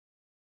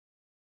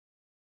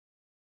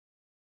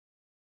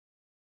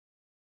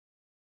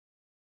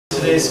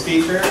today's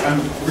speaker. I'm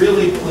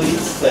really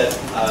pleased that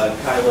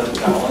Kyla and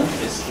Dahlin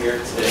is here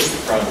today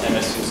from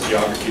MSU's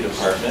Geography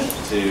Department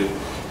to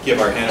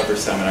give our Hanover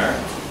seminar.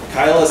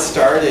 Kyla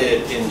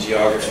started in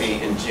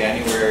geography in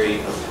January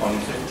of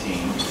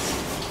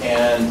 2015,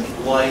 and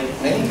like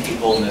many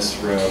people in this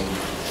room,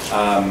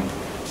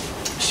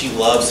 she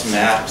loves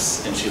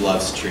maps and she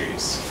loves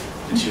trees.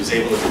 And she was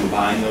able to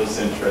combine those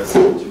interests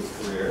into a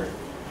career.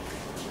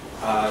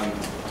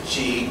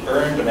 She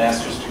earned a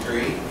master's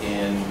degree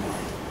in,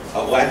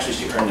 well actually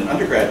she earned an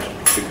undergraduate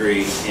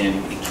degree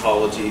in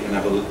ecology and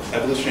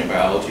evolutionary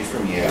biology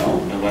from Yale,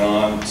 and went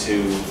on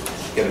to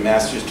get a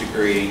master's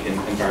degree in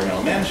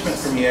environmental management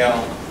from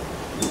Yale.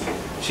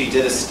 She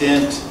did a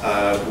stint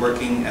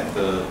working at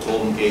the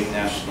Golden Gate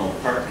National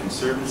Park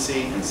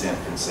Conservancy in San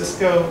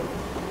Francisco,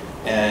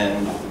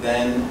 and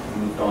then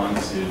moved on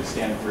to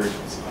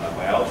Stanford's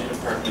biology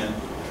department,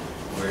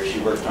 where she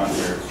worked on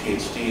her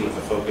PhD with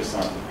a focus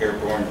on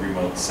airborne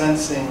remote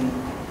sensing,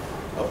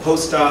 a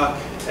postdoc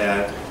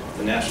at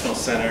the National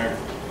Center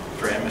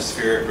for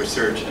Atmospheric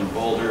Research in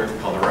Boulder,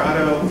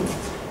 Colorado,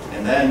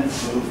 and then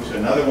moved to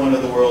another one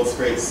of the world's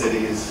great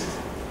cities,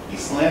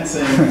 East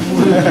Lansing, at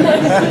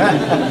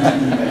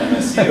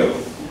MSU.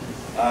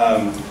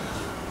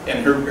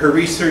 And her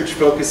research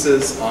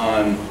focuses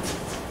on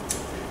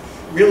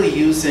really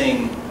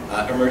using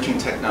emerging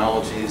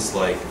technologies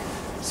like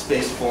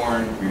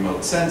spaceborne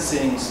remote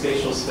sensing,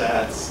 spatial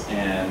stats,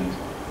 and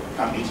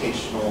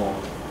computational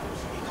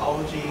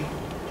ecology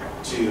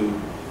to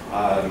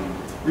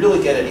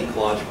really get at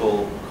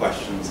ecological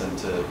questions and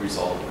to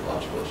resolve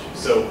ecological issues.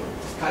 So,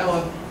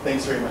 Kyla,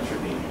 thanks very much for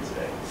being here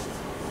today.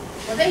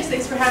 Well,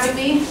 thanks for having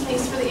me.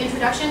 Thanks for the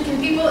introduction. Can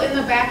people in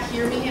the back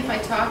hear me if I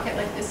talk at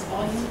like this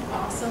volume?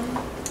 Awesome.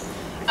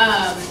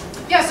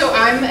 Yeah, so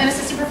I'm an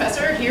assistant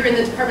professor here in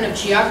the Department of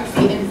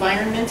Geography,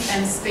 Environment,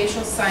 and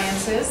Spatial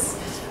Sciences.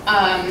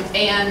 If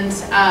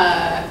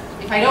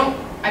I don't,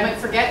 I might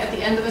forget at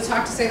the end of the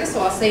talk to say this, so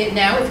I'll say it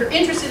now. If you're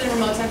interested in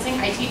remote sensing,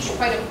 I teach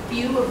quite a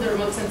few of the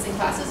remote sensing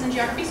classes in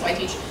geography. So I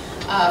teach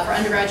for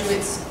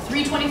undergraduates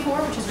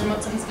 324, which is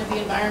remote sensing of the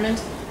environment,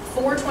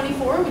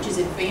 424, which is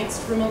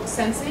advanced remote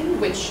sensing,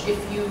 which if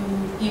you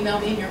email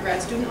me and you're a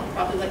grad student, I'll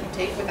probably let you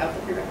take without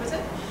the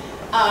prerequisite.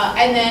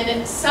 And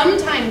then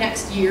sometime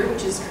next year,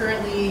 which is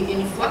currently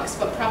in flux,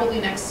 but probably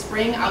next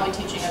spring, I'll be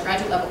teaching a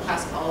graduate level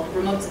class called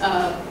remote,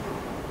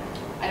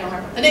 I don't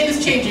remember, the name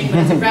is changing, but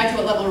it's a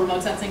graduate level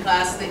remote sensing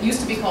class that used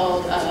to be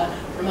called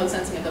remote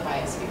sensing of the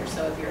biosphere.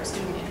 So if you're a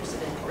student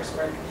interested in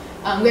coursework,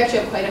 we actually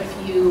have quite a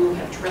few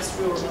kind of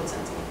terrestrial remote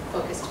sensing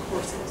focused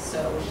courses,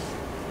 so you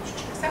should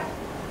check us out.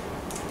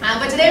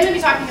 But today I'm going to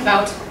be talking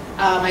about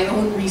my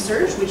own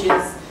research, which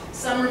is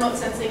some remote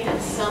sensing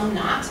and some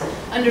not,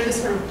 under this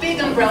sort of big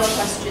umbrella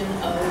question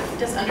of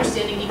does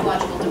understanding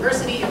ecological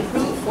diversity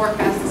improve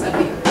forecasts of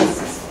the Earth's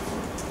system?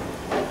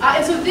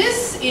 And so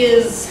this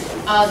is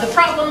the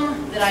problem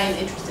that I am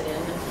interested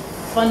in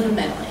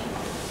fundamentally.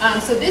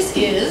 So this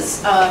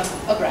is a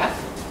graph.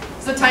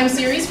 It's a time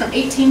series from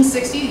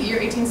 1860, the year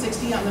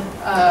 1860 on the,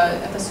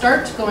 at the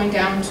start, going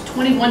down to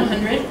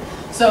 2100.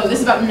 So this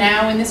is about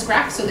now in this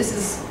graph. So this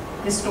is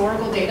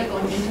historical data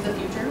going into the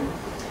future.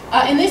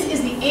 And this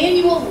is the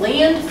annual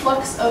land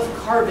flux of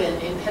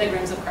carbon in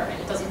petagrams of carbon.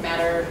 It doesn't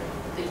matter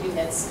the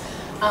units.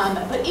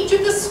 But each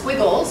of the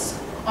squiggles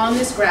on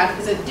this graph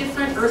is a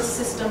different Earth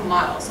system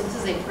model. So this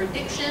is a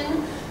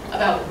prediction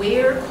about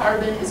where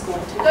carbon is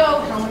going to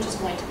go, how much is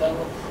going to go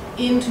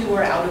into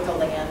or out of the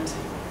land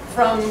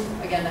from,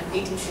 again,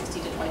 1860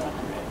 to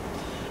 2100.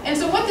 And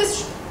so what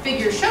this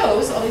figure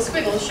shows, all these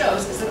squiggles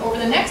shows, is that over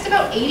the next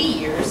about 80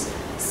 years,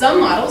 some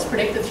models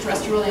predict that the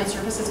terrestrial land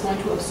surface is going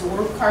to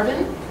absorb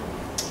carbon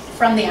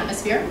from the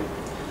atmosphere.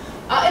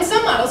 And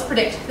some models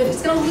predict that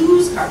it's going to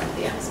lose carbon to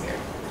the atmosphere.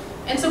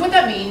 And so what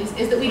that means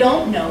is that we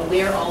don't know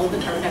where all of the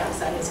carbon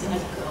dioxide is going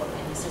to go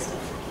in the system.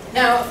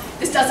 Now,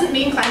 this doesn't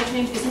mean climate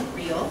change isn't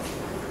real.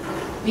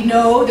 We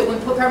know that when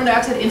we put carbon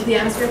dioxide into the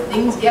atmosphere,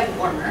 things get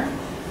warmer.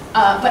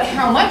 But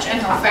how much and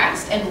how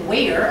fast and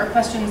where are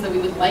questions that we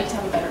would like to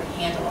have a better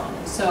handle on.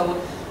 So,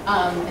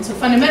 and so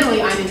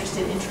fundamentally, I'm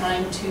interested in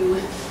trying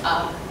to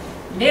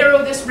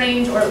narrow this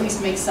range, or at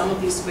least make some of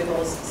these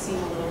squiggles seem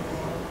a little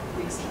more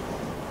reasonable.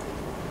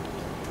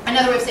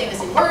 Another way of saying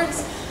this in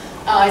words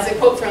is a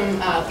quote from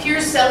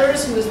Piers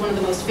Sellers, who is one of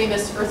the most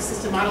famous Earth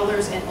system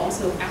modelers and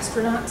also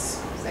astronauts.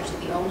 He's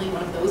actually the only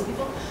one of those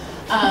people.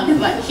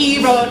 But he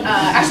wrote,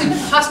 actually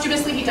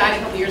posthumously, he died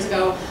a couple years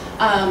ago,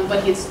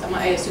 but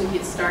I assume he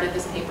had started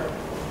this paper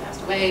before he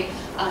passed away.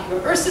 He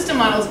wrote, Earth system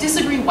models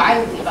disagree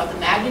wildly about the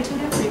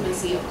magnitude and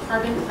frequency of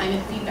carbon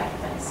climate feedback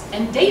events,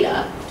 and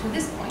data, to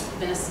this point, have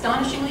been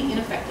astonishingly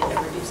ineffective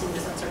at reducing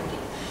this uncertainty.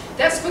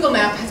 That squiggle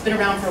map has been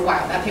around for a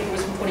while. That paper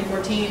was from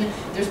 2014.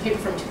 There's a paper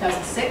from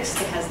 2006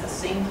 that has the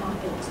same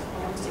content. It looks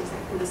almost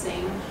exactly the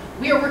same.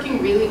 We are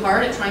working really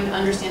hard at trying to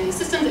understand these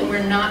systems, and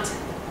we're not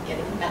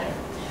getting better.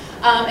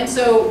 And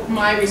so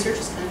my research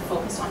is kind of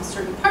focused on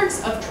certain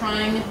parts of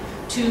trying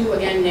to,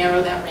 again,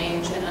 narrow that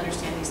range and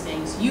understand these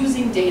things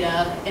using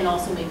data and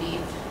also maybe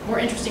more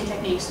interesting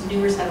techniques,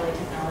 newer satellite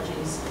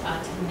technologies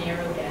to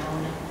narrow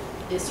down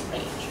this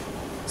range.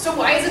 So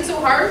why is it so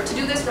hard to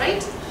do this right?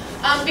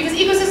 Because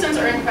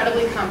ecosystems are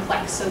incredibly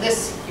complex. So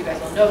this, you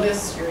guys will know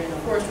this, you're in the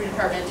forestry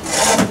department,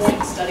 you're going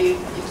to study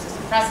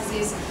ecosystem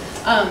processes.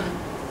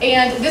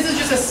 And this is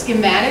just a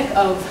schematic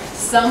of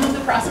some of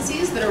the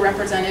processes that are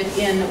represented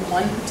in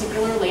one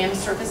particular land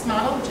surface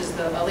model, which is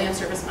a land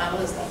surface model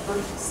is the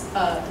Earth's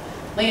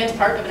land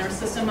part of an Earth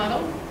system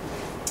model.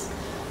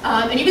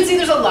 And you can see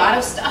there's a lot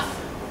of stuff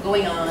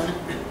going on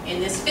in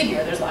this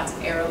figure. There's lots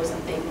of arrows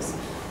and things,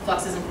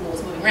 fluxes and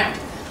pools moving around.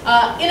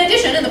 In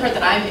addition, and the part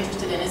that I'm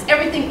interested in, is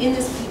everything in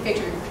this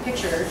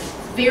picture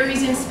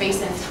varies in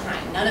space and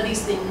time. None of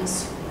these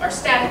things are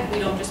static. We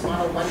don't just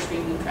model one tree,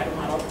 we try to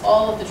model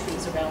all of the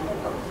trees around the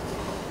world.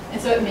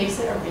 And so it makes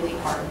it a really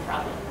hard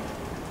problem.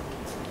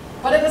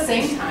 But at the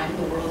same time,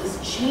 the world is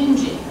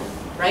changing,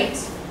 right?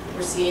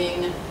 We're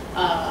seeing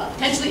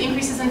potentially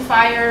increases in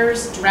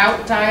fires,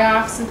 drought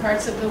die-offs in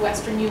parts of the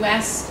western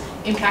US,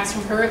 impacts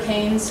from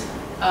hurricanes,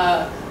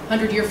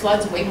 100-year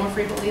floods way more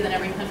frequently than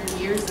every 100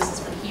 years. This is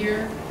from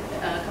here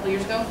a couple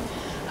years ago.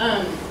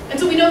 And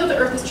so we know that the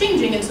Earth is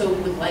changing, and so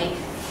we would like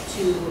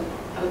to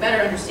have a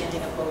better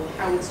understanding of both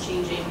how it's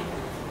changing,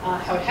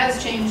 how it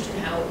has changed, and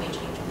how it may change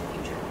in the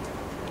future.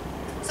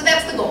 So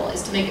that's the goal,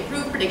 is to make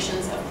improved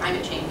predictions of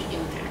climate change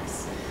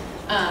impacts.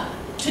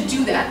 To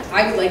do that,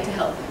 I would like to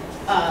help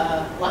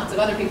lots of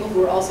other people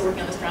who are also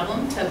working on this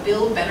problem to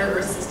build better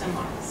Earth system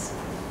models.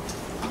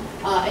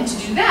 And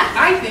to do that,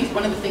 I think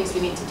one of the things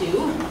we need to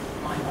do,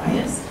 my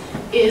bias,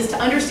 is to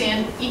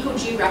understand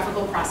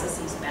ecogeographical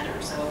processes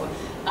better. So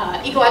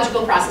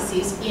ecological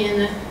processes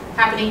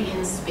happening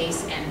in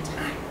space and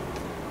time.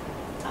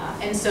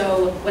 And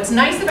so what's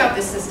nice about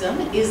this system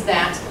is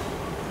that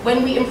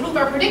when we improve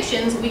our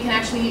predictions, we can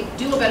actually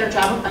do a better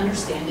job of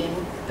understanding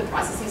the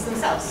processes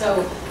themselves.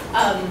 So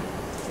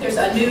there's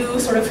a new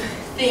sort of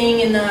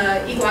thing in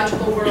the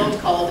ecological world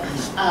called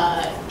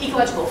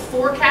ecological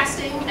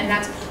forecasting, and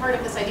that's part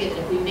of this idea that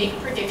if we make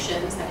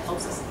predictions, that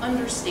helps us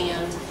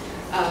understand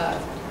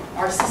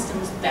our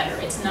systems better.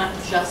 It's not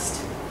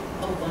just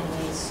a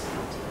one-way street.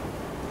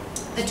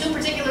 The two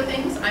particular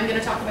things I'm going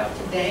to talk about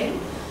today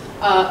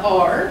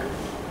are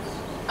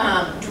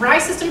dry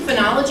system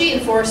phenology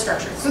and forest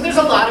structure. So there's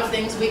a lot of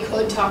things we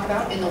could talk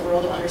about in the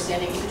world of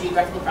understanding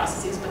ecogeographical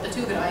processes, but the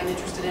two that I'm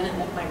interested in and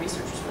that my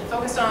research is really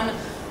focused on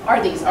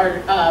are these,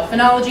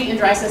 phenology in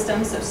dry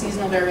systems, so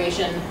seasonal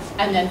variation,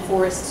 and then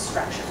forest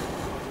structure.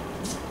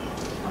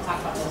 I'll talk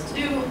about those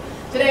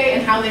today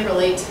and how they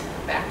relate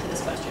back to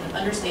this question of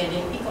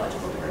understanding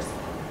ecological diversity.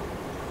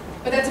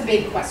 But that's a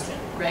big question,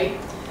 right?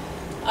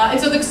 And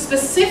so the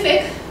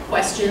specific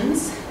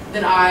questions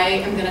that I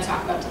am going to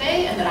talk about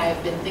today and that I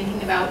have been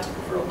thinking about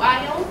for a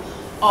while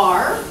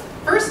are,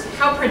 first,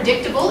 how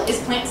predictable is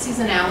plant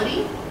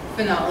seasonality,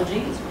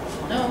 phenology, as you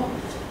all know,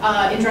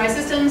 in dry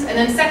systems, and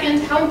then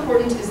second, how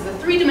important is the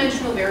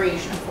three-dimensional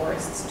variation of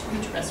forests to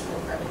the terrestrial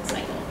carbon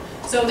cycle?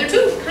 So they're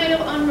two kind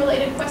of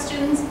unrelated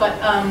questions, but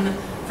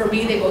for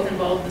me they both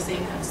involve the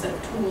same kind of set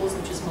of tools,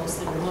 which is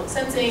mostly remote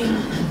sensing,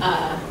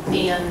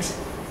 and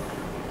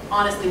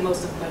honestly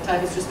most of my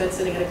time is just spent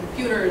sitting at a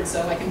computer, and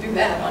so I can do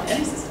that on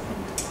any system.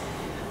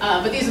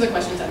 But these are the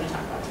questions I'm going to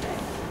talk about today.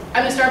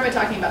 I'm going to start by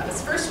talking about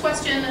this first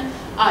question.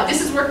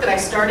 This is work that I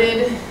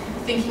started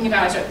thinking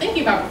about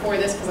before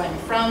this because I'm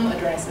from a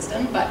dry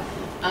system, but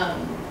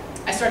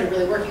I started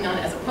really working on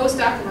it as a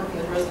postdoc, working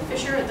with Rosie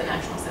Fisher at the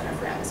National Center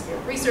for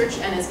Atmospheric Research,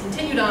 and has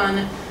continued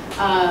on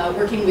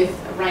working with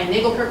Ryan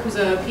Nagelkirk, who's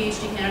a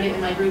PhD candidate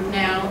in my group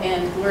now,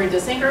 and Gloria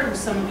DeSanker, who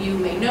some of you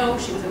may know.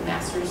 She was a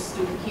master's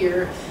student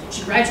here.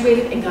 She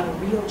graduated and got a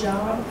real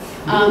job,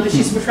 but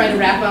she's trying to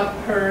wrap up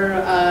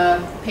her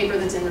paper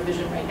that's in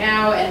revision right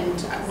now,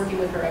 and I'm working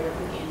with her. I work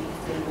with Andy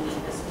Finley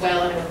as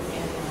well, and I work with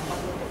Andy on a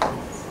couple of different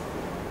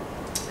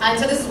things. And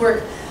so this is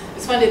work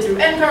that's funded through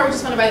NCAR, which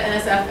is funded by the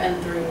NSF,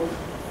 and through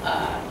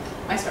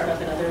my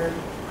startup and other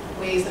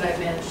ways that I've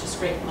managed to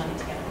scrape money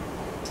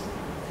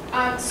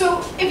together.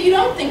 So if you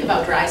don't think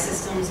about dry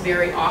systems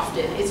very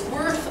often, it's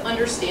worth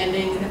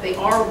understanding that they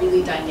are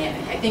really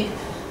dynamic. I think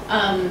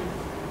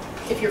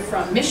if you're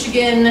from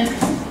Michigan,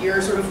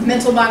 your sort of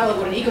mental model of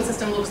what an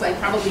ecosystem looks like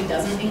probably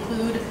doesn't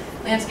include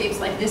landscapes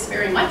like this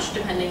very much,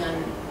 depending on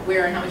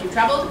where and how much you've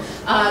traveled.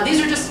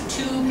 These are just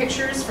two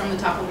pictures from the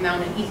top of a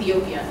mountain in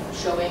Ethiopia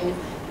showing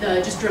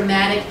the just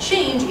dramatic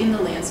change in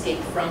the landscape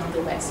from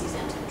the wet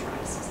season to the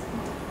dry season.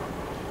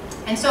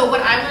 And so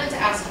what I wanted to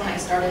ask when I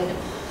started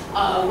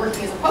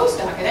working as a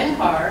postdoc at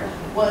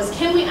NCAR was,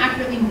 can we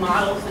accurately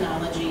model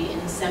phenology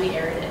in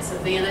semi-arid and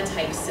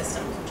savanna-type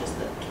systems, which is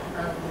the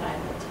term that I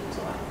like to use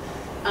a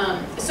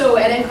lot. So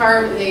at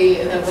NCAR,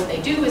 what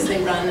they do is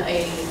they run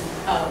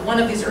one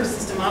of these Earth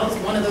system models.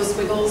 One of those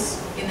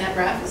squiggles in that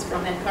graph is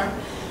from NCAR.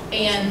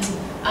 And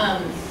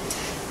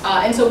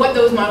so what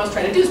those models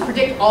try to do is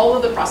predict all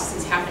of the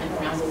processes happening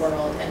around the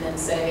world and then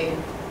say,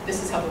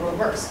 this is how the world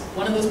works.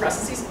 One of those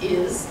processes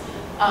is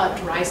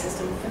dry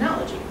system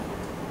phenology.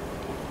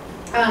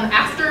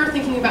 After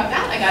thinking about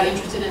that, I got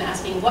interested in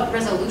asking what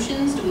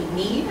resolutions do we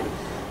need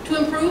to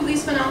improve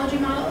these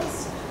phenology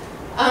models?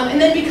 And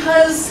then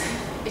because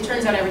it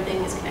turns out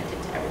everything is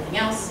connected to everything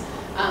everything else.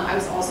 I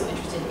was also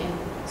interested in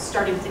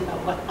starting to think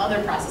about what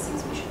other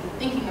processes we should be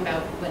thinking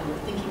about when we're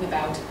thinking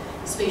about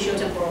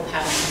spatiotemporal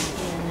patterns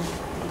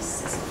in these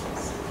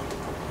systems.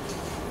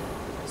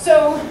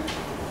 So,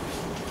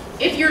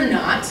 if you're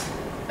not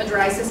a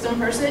dry system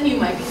person, you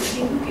might be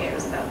thinking, who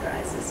cares about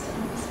dry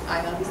systems?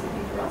 I obviously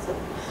think they're awesome.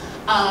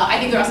 I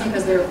think they're awesome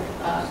because they're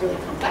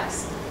really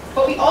complex.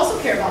 But we also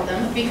care about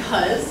them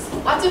because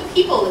lots of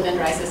people live in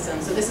dry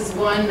systems. So this is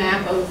one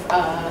map of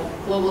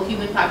global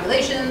human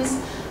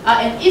populations.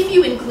 And if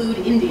you include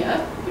India,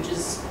 which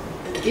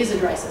is a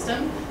dry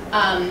system,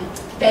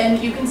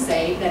 then you can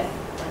say that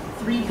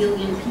 3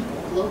 billion people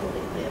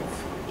globally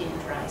live in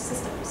dry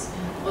systems.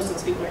 Most of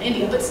those people are in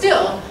India, but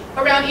still,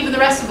 around even the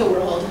rest of the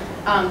world,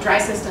 dry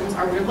systems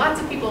are where lots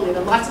of people live,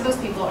 and lots of those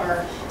people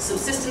are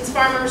subsistence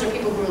farmers or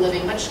people who are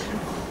living much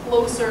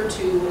closer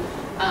to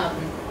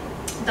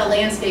the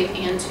landscape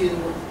and to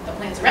the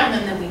plants around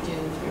them than we do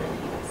here in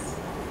the US.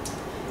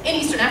 In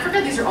Eastern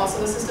Africa, these are also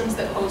the systems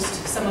that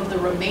host some of the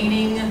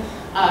remaining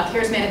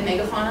charismatic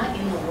megafauna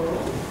in the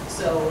world.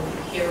 So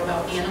if you care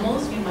about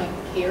animals, you might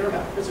care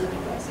about preserving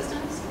dry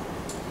systems.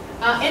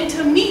 And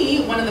to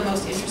me, one of the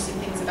most interesting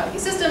things about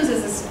these systems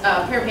is this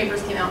pair of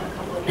papers came out a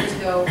couple of years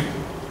ago,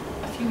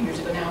 a few years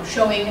ago now,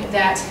 showing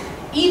that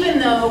even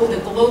though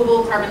the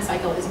global carbon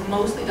cycle is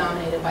mostly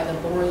dominated by the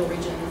boreal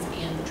regions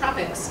and the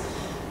tropics,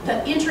 the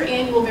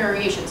interannual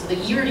variation, so the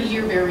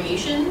year-to-year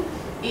variation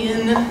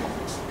in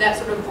that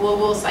sort of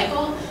global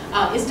cycle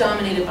is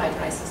dominated by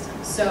dry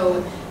systems.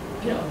 So,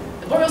 you know,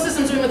 the boreal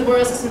system's doing what the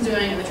boreal system's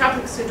doing, and the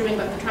tropics are doing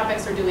what the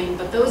tropics are doing,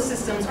 but those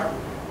systems are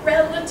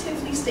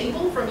relatively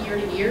stable from year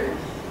to year,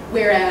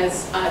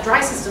 whereas dry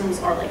systems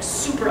are like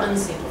super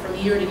unstable. From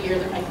year to year,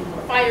 there might be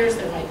more fires,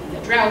 there might be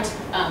a drought,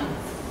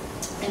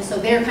 and so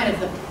they're kind of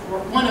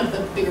one of the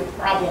bigger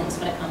problems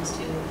when it comes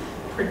to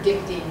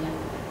predicting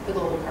the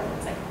global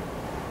carbon cycle.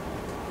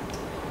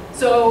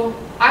 So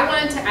I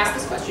wanted to ask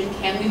this question,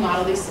 can we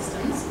model these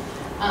systems?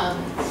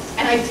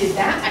 And I did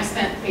that. I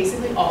spent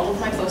basically all of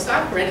my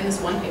postdoc writing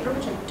this one paper,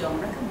 which I don't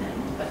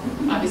recommend, but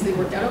obviously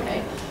worked out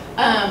okay.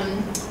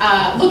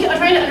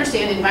 Trying to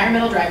understand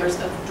environmental drivers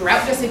of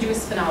drought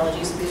deciduous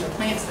phenology. So these are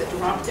plants that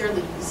drop their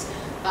leaves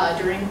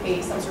during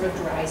some sort of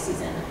dry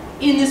season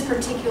in this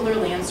particular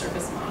land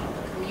surface model,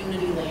 the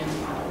community land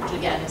model, which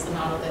again is the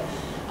model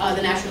that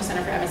the National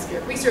Center for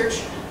Atmospheric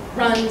Research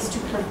runs to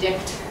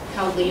predict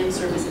how land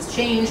surfaces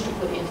change to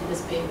put into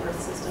this big Earth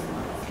system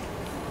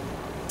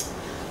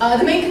model.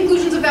 The main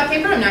conclusions of that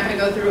paper, I'm not going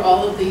to go through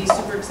all of the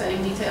super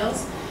exciting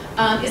details,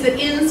 is that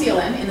in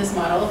CLM, in this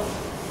model,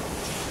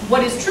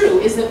 what is true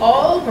is that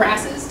all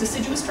grasses,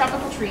 deciduous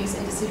tropical trees,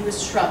 and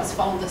deciduous shrubs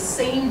follow the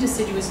same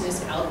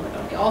deciduousness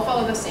algorithm. They all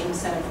follow the same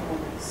set of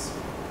rules.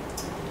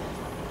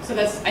 So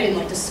I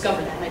didn't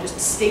discover that, I just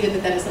stated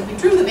that that is something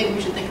true that maybe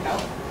we should think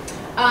about.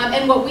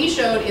 And what we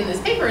showed in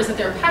this paper is that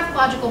there are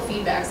pathological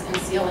feedbacks in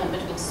CLM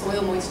between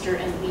soil moisture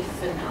and leaf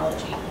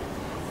phenology.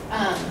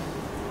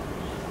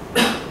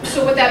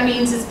 So what that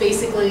means is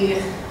basically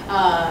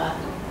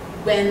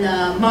when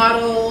the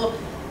model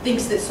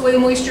thinks that soil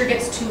moisture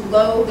gets too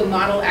low, the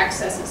model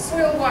accesses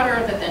soil water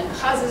that then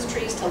causes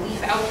trees to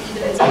leaf out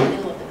even in the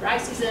middle of the dry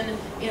season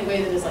in a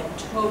way that is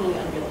totally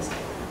unrealistic.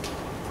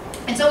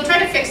 And so we tried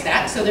to fix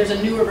that. So there's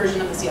a newer version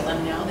of the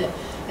CLM now that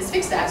has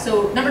fixed that.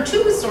 So number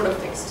 2 is sort of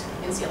fixed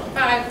in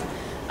CLM5,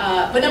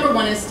 but number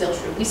 1 is still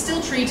true. We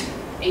still treat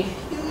a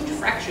huge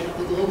fraction of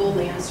the global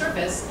land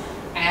surface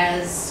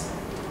as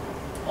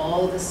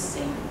all the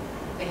same.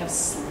 They have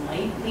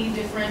slightly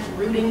different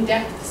rooting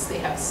depths. They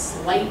have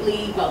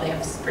they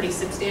have pretty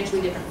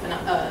substantially different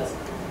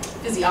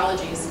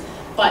physiologies.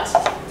 But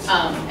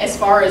as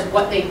far as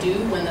what they do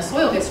when the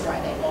soil gets dry,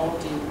 they all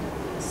do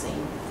the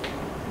same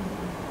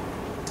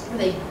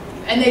thing.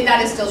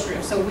 That is still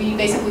true. So we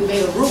basically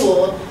made a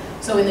rule.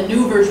 So in the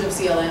new version of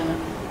CLM,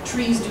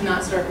 trees do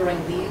not start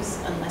growing leaves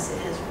unless it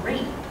has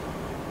rained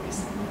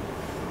recently.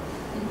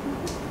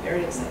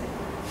 Very exciting.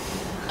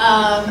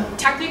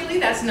 Technically,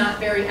 that's not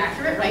very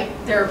accurate, right?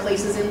 There are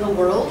places in the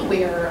world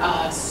where,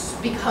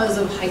 because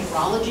of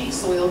hydrology,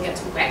 soil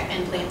gets wet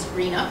and plants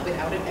green up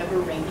without it ever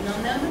raining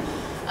on them.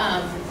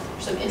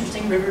 There's some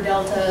interesting river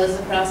deltas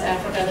across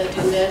Africa that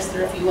do this.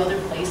 There are a few other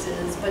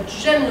places, but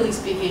generally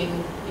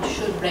speaking, it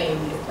should rain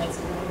if plants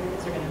in rural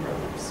areas are going to grow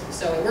leaves.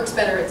 So it works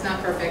better. It's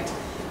not perfect,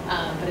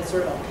 but it's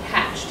sort of a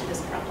patch to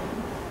this problem.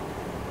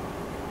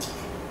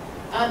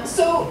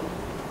 So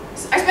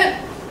I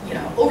spent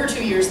over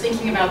 2 years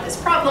thinking about this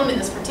problem in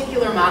this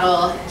particular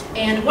model,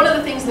 and one of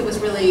the things that was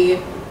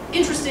really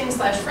interesting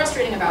 /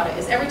 frustrating about it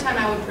is every time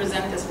I would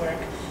present this work,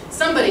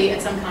 somebody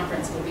at some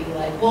conference would be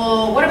like,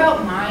 well, what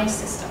about my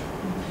system?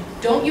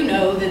 Don't you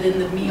know that in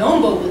the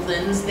Miombo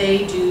woodlands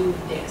they do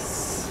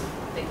this?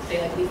 They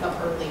leaf up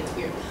early, it's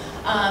weird.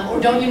 Or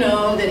don't you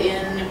know that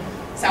in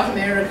South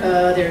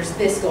America there's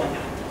this going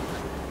on?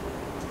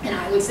 And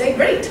I would say,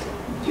 great.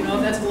 Do you know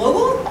if that's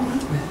global?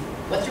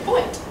 What's your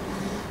point?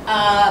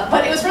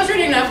 But it was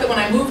frustrating enough that when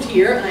I moved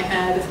here and I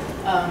had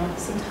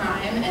some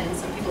time and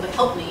some people to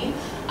help me,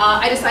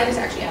 I decided to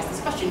actually ask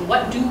this question: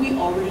 what do we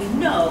already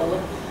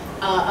know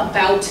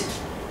about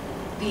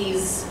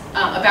these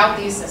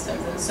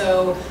systems. And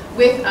so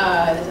with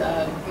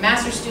a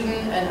master's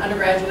student, an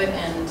undergraduate,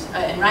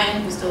 and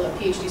Ryan, who's still a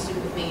PhD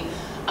student with me,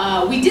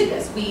 we did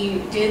this. We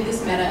did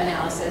this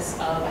meta-analysis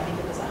of, I think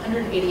it was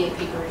 188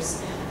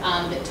 papers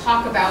that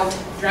talk about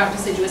drought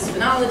deciduous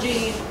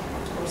phenology,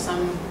 or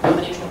some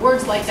combination of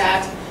words like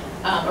that,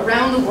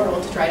 around the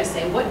world to try to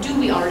say, what do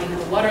we already know?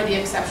 What are the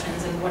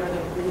exceptions and what are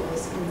the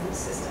rules in these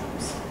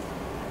systems?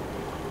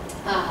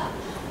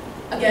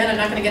 Again, I'm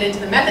not going to get into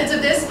the methods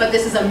of this, but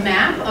this is a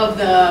map of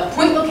the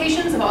point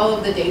locations of all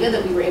of the data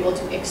that we were able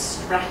to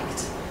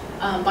extract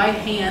by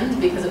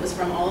hand, because it was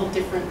from all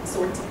different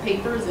sorts of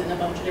papers in a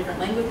bunch of different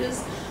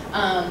languages,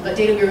 but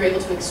data we were able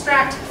to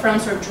extract from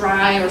sort of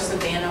dry or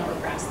savanna or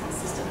grassland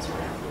systems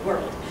around the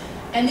world.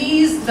 And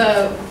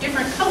the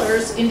different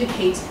colors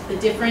indicate the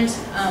different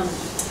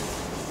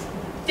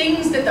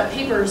things that the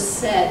papers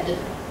said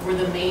were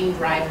the main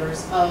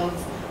drivers of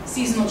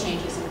seasonal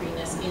changes in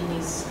greenness in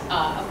these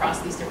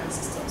across these different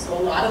systems. So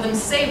a lot of them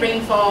say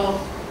rainfall,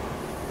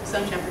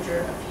 some temperature,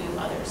 a few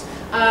others.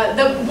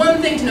 The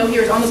one thing to know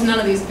here is almost none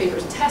of these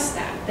papers test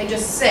that. They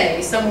just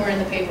say somewhere in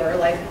the paper,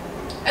 like,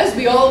 as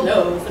we all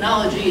know,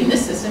 phenology in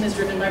this system is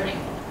driven by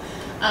rainfall.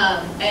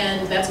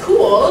 And that's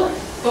cool,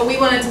 but we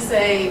wanted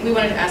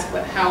to ask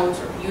how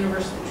sort of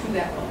universally true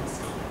that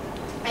was.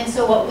 And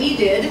so what we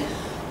did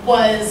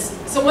was,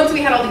 so once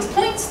we had all these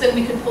points, then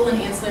we could pull in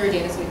ancillary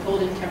data. So we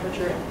pulled in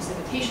temperature and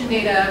precipitation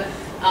data,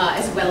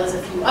 as well as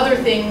a few other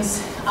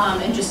things,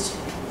 and just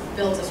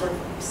built a sort of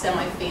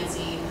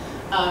semi-fancy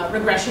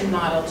regression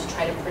model to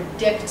try to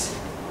predict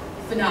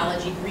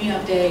phenology, green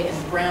up day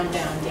and brown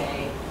down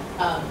day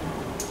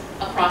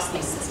across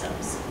these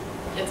systems.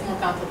 It's more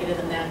complicated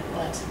than that,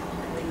 but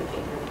you can read the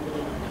paper if you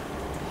really want to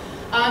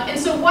know. And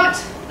so what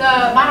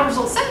the model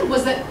results said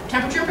was that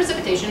temperature and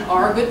precipitation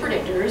are good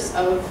predictors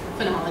of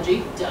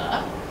phenology,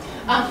 duh.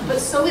 But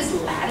so is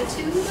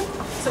latitude.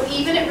 So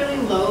even at really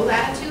low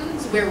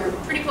latitudes, where we're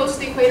pretty close to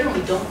the equator and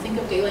we don't think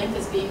of day length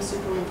as being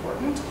super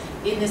important,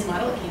 in this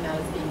model it came out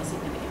as being a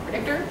significant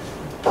predictor.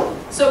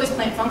 So is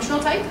plant functional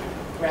type.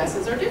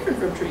 Grasses are different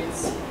from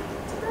trees.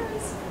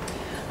 Surprise.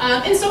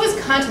 And so is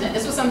continent.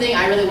 This was something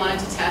I really wanted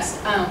to test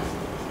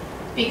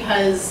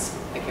because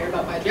I care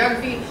about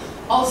biogeography.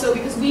 Also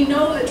because we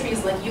know that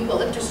trees like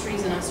eucalyptus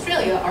trees in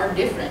Australia are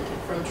different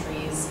from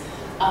trees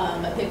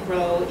that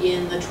grow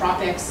in the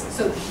tropics.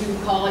 So if you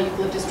call a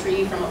eucalyptus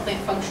tree from a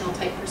plant functional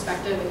type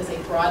perspective, it is a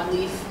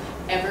broadleaf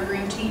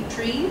evergreen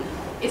tree.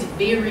 It's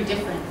very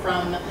different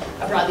from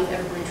a broadleaf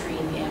evergreen tree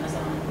in the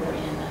Amazon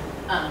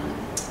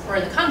or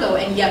in the Congo,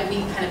 and yet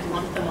we kind of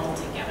lump them all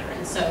together.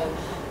 And so,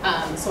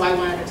 so I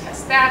wanted to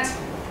test that.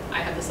 I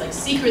have this like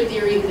secret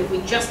theory that if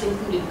we just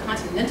included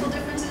continental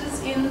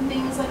differences in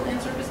things like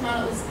land surface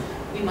models,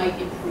 we might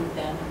improve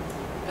them.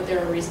 But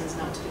there are reasons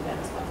not to do that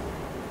as well.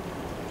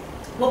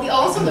 What we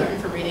also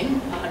learned from reading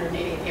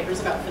 188 papers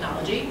about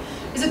phenology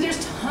is that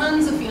there's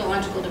tons of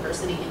phenological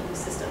diversity in these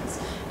systems.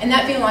 And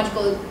that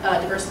phenological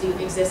diversity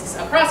exists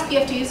across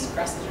PFTs,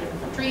 grasses are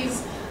different from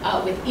trees,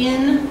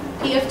 within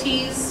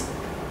PFTs,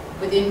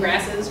 within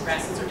grasses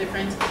are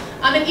different,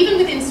 and even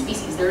within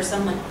species. There are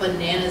some like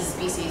banana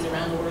species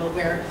around the world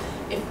where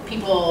if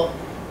people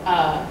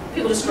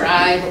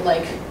describe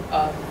like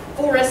a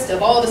forest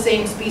of all the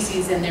same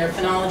species and their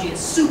phenology is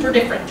super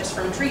different just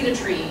from tree to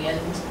tree,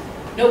 and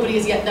nobody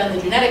has yet done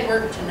the genetic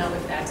work to know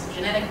if that's a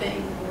genetic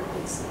thing or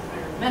if it's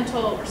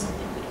environmental or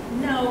something we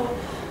don't know.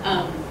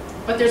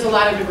 But there's a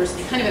lot of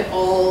diversity, kind of at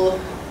all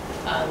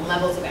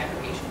levels of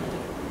aggregation.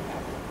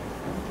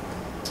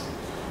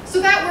 So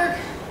that work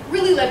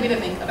really led me to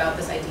think about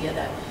this idea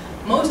that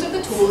most of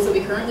the tools that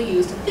we currently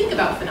use to think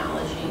about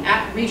phenology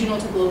at regional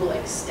to global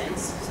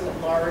extents, so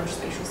at large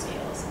spatial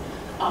scales,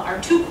 are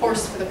too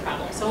coarse for the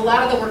problem. So a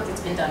lot of the work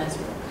that's been done is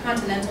sort of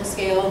continental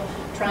scale,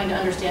 trying to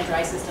understand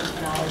dry system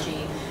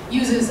phenology,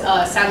 uses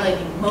a satellite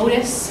named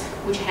MODIS,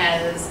 which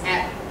has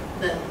at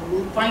the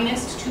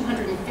finest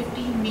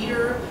 250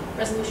 meter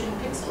resolution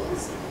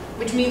pixels,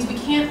 which means we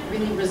can't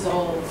really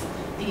resolve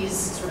these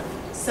sort of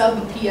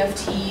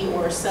sub-PFT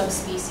or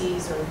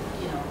subspecies or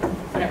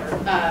whatever,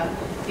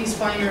 these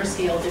finer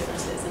scale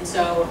differences. And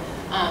so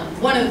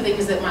one of the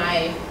things that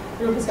my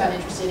group has gotten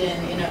interested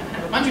in a kind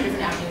of a bunch of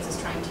different avenues is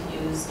trying to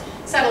use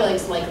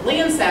satellites like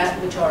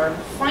Landsat, which are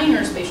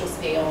finer spatial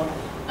scale,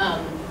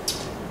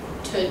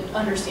 to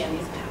understand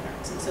these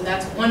patterns. And so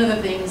that's one of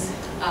the things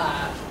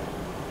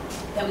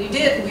that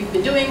we've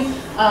been doing.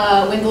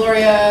 When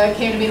Gloria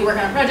came to me to work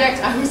on a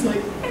project, I was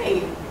like, hey,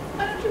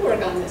 why don't you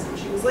work on this? And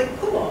she was like,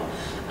 cool.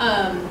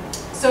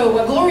 So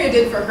what Gloria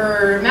did for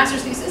her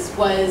master's thesis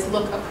was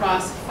look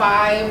across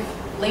 5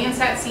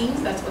 Landsat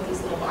scenes, that's what these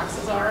little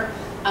boxes are,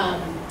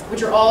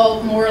 which are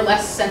all more or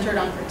less centered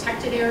on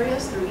protected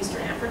areas through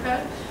Eastern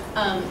Africa.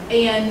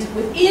 And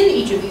within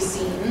each of these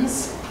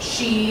scenes,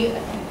 she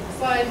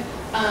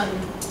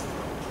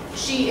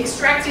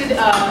extracted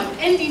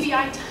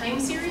NDVI time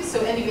series. So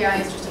NDVI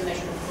is just a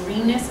measure of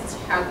greenness. It's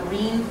how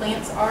green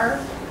plants are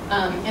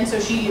And so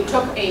she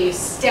took a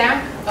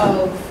stack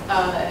of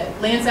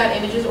Landsat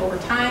images over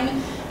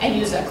time and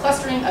used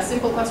a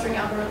simple clustering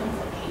algorithm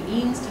for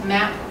k-means to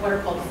map what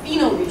are called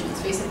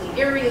phenoregions,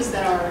 basically areas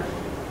that are,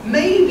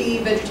 maybe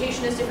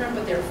vegetation is different,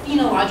 but they're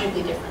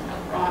phenologically different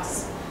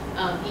across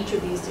each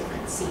of these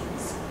different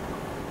scenes.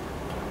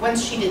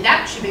 Once she did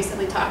that, she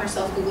basically taught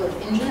herself Google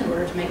Earth Engine in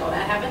order to make all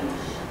that happen.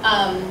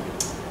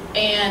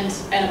 And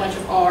a bunch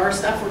of R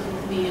stuff working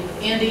with me and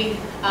with Andy.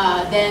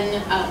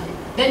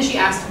 Then she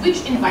asked,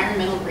 which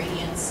environmental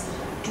gradients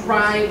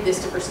drive this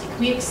diversity? Can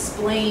we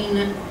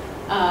explain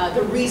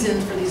the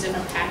reasons for these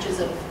different patches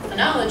of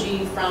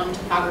phenology from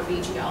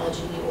topography,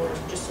 geology, or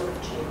just sort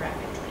of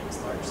geographic trends,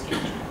 large scale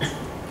trends?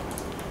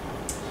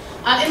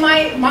 And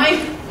my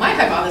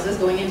hypothesis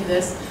going into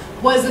this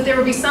was that there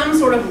would be some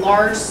sort of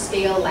large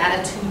scale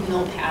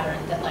latitudinal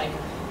pattern that, like,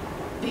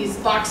 these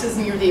boxes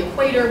near the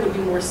equator would be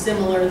more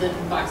similar than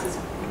boxes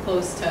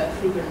close to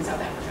Kruger in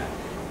South Africa.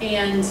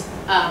 And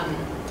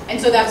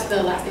so that's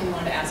the last thing we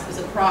wanted to ask, was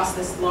across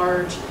this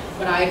large,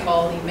 what I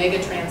call the mega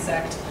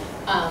transect,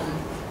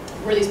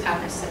 were these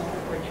patterns similar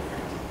or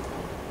different?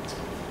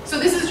 So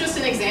this is just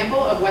an example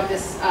of what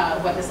this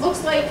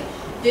looks like.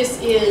 This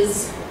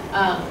is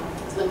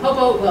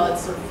Limpopo. Well,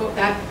 it's sort of,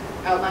 that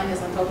outline is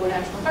Limpopo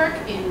National Park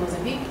in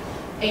Mozambique,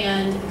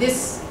 and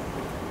this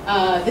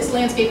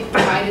landscape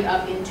divided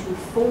up into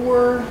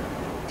 4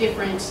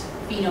 different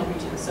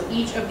phenoregions. So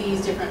each of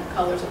these different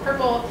colors of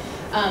purple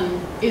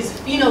is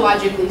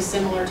phenologically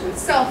similar to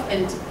itself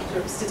and sort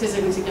of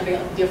statistically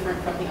significantly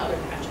different from the other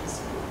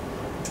patches.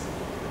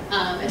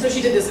 And so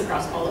she did this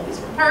across all of these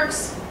different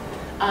parks.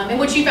 And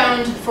what she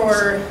found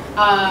for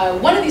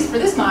for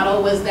this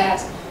model was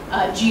that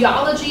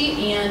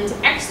geology and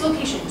X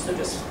location, so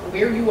just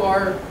where you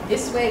are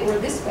this way or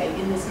this way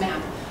in this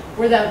map,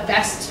 were the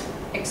best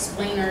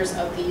explainers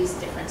of these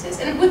differences,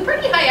 and with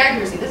pretty high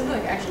accuracy. This is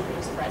like actually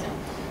pretty surprising.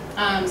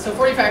 So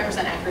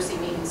 45% accuracy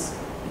means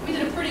we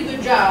did a pretty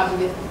good job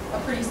with a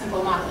pretty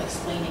simple model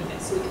explaining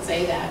this. So we could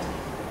say that,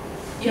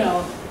 you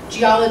know,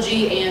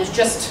 geology and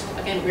just,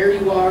 again, where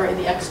you are in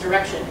the X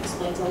direction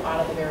explains a lot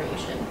of the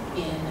variation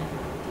in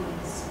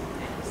these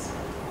maps.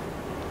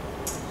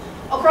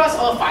 Across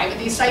all 5 of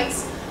these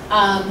sites,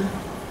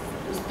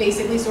 it was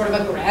basically sort of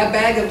a grab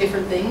bag of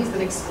different things that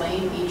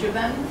explain each of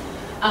them.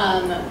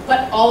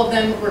 But all of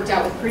them worked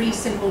out with pretty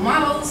simple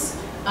models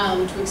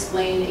to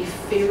explain a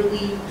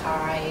fairly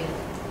high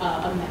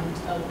amount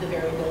of the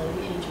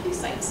variability in each of these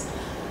sites.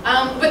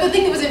 But the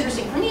thing that was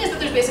interesting for me is that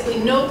there's basically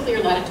no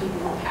clear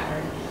latitudinal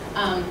pattern.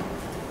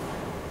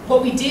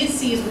 What we did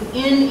see is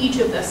within each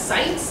of the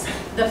sites,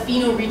 the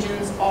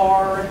phenoregions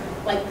are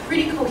like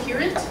pretty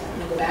coherent. I'm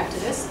gonna go back to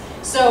this.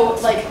 So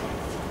like,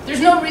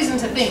 there's no reason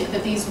to think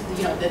that these,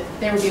 you know, that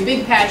there would be a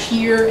big patch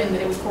here and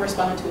that it would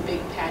correspond to a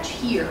big patch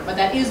here. But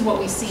that is what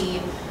we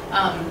see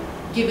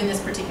given this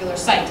particular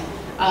site.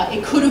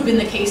 It could have been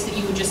the case that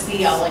you would just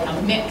see like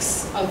a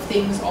mix of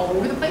things all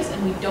over the place,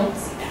 and we don't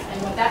see that.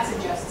 And what that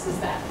suggests is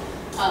that,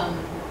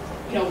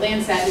 you know,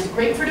 Landsat is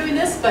great for doing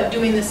this, but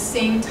doing the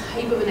same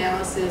type of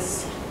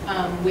analysis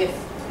with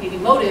maybe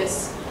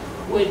MODIS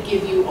would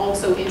give you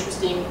also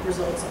interesting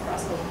results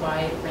across a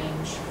wider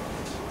range.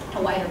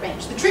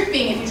 The trick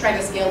being, if you try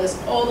to scale this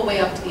all the way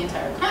up to the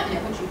entire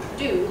continent, which you could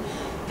do,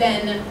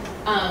 then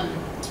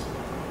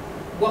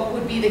what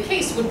would be the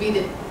case would be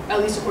that, at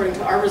least according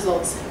to our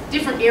results,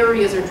 different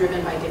areas are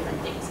driven by different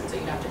things. And so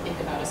you'd have to think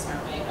about a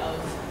smart way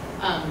of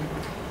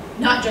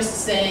not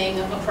just saying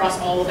across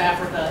all of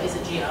Africa, is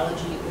it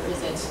geology or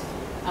is it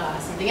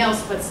something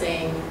else, but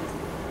saying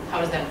how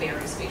does that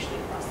vary spatially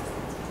across the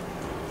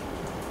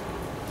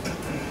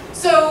landscape.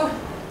 So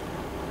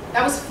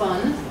that was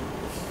fun.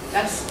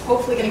 That's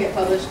hopefully going to get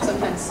published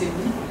sometime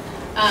soon.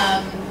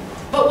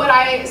 But what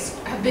I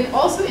have been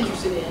also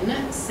interested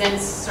in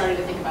since starting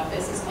to think about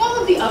this is all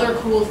of the other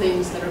cool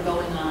things that are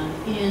going on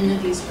in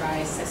these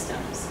dry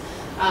systems.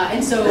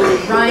 And so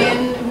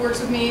Ryan, who works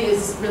with me,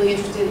 is really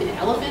interested in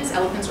elephants.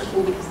 Elephants are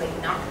cool because they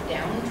knock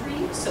down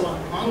trees, so on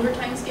longer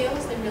time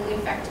scales, they really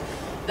affect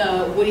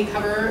the woody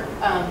cover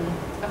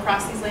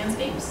across these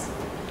landscapes.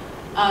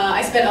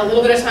 I spent a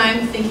little bit of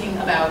time thinking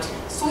about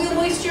soil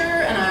moisture,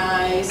 and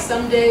I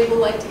someday will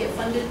like to get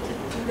funded to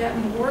do that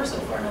more. So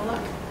far, no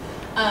luck.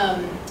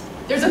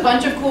 There's a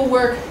bunch of cool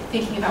work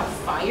thinking about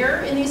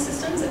fire in these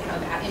systems and how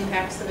that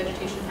impacts the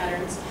vegetation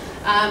patterns.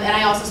 And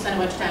I also spent a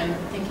bunch of time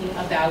thinking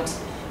about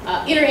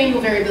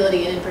interannual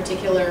variability, and in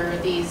particular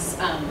these,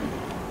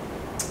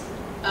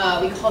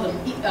 we call them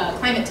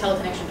climate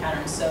teleconnection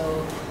patterns.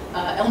 So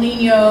El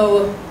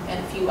Nino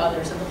and a few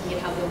others, and looking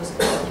at how those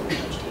affect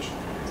vegetation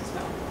patterns as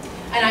well.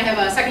 And I have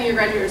a second-year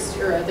graduate,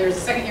 or there's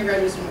a second-year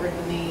graduate student working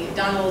with me,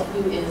 Donald,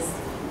 who is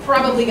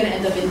probably going to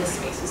end up in this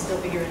space. He's still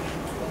figuring out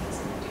what he's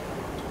going to do.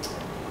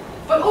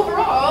 But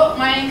overall,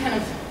 my kind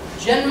of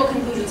general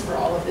conclusions for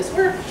all of this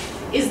work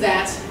is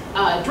that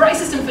dry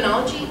system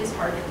phenology is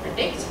hard to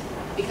predict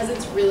because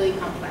it's really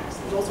complex.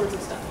 There's all sorts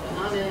of stuff going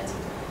on in it.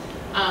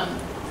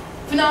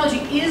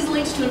 Phenology is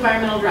linked to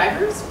environmental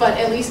drivers, but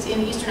at least in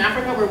Eastern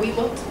Africa where we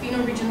looked,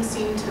 phenoregions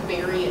seem to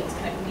vary at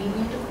kind of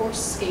medium to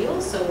coarse scale,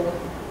 so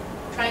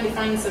trying to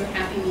find some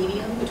happy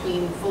medium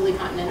between fully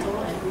continental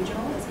and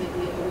regional is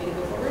maybe a way to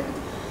go forward.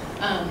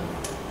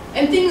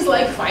 And things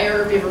like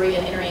fire, vivery,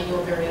 and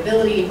interannual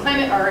variability in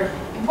climate are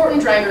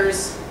important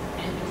drivers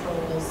and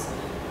controls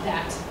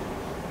that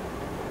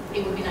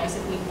it would be nice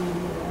if we knew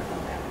more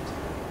about.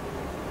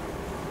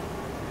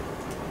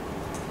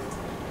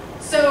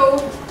 So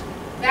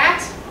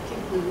that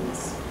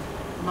concludes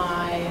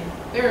my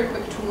very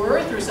quick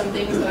tour through some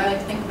things that I like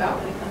to think about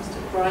when it comes to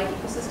dry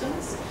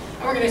ecosystems.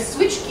 And we're going to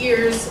switch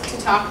gears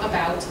to talk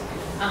about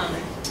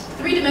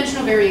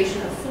three-dimensional variation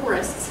of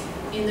forests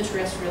in the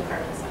terrestrial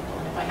carbon cycle.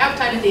 And if I have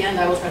time at the end,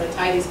 I will try to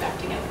tie these back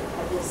together,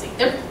 but we'll see.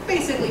 They're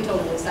basically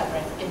totally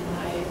separate in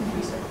my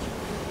research.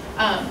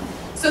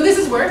 So this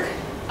is work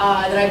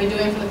that I've been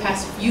doing for the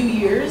past few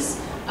years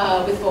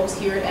with folks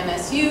here at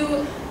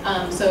MSU.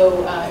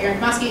 Eric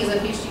Mosky is a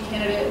PhD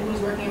candidate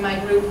who's working in my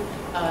group.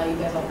 You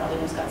guys all probably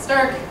know Scott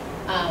Stark.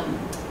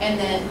 And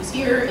then who's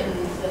here in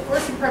the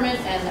forestry department,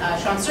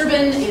 and Sean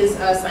Serbin is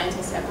a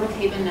scientist at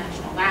Brookhaven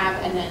National Lab,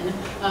 and then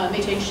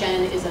Mei-Cheng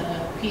Shen is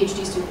a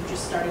PhD student who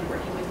just started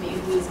working with me,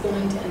 who is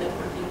going to end up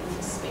working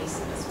in space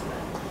as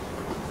well.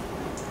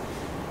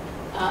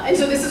 And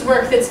so this is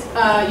work that's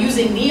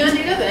using NEON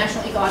data, the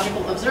National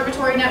Ecological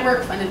Observatory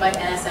Network, funded by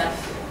NSF,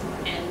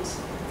 and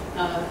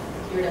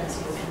here at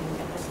MSU.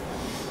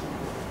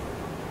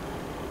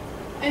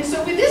 And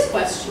so with this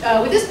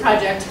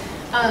project,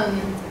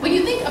 when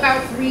you think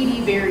about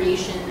 3D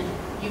variation,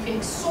 you can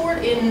sort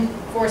in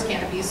forest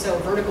canopies, so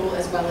vertical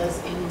as well as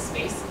in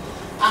space.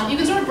 You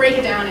can sort of break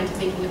it down into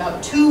thinking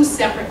about two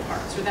separate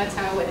parts, or that's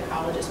how an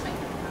ecologist might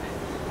think about it.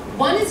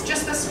 One is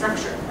just the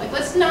structure. Like,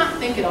 let's not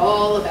think at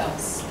all about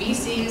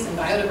species and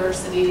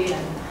biodiversity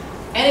and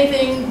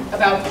anything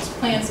about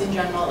plants in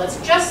general. Let's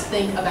just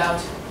think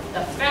about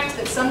the fact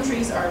that some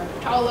trees are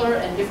taller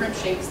and different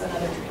shapes than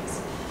other trees.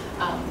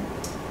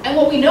 And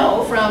what we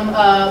know from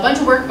a bunch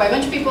of work by a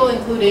bunch of people,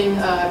 including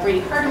Brady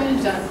Hardiman,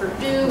 who's down at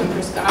Purdue, and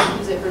Chris Goff,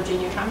 who's at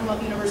Virginia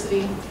Commonwealth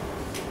University.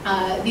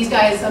 These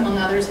guys, among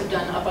others, have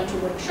done a bunch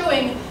of work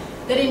showing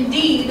that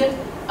indeed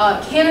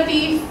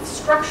canopy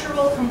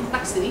structural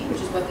complexity,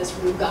 which is what this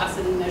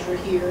rugosity measure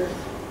here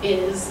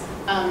is,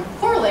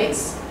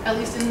 correlates, at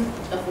least in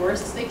the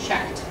forests they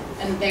checked,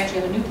 and they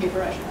actually have a new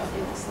paper, I should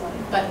update this slide,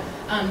 but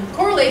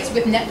correlates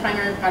with net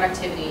primary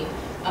productivity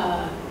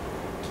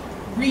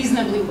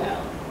reasonably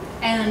well.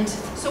 And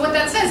so what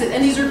that says is,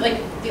 and these are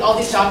like, all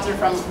these dots are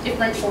from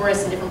different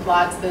forests and different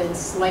plots, but in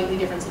slightly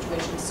different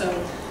situations. So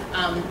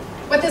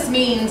what this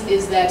means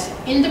is that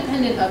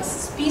independent of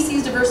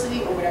species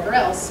diversity or whatever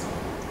else,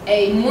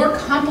 a more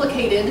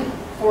complicated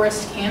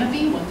forest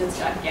canopy, one that's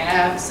got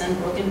gaps and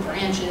broken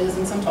branches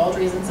and some tall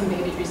trees and some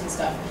baby trees and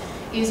stuff,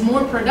 is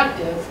more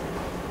productive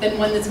than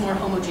one that's more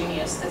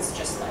homogeneous, that's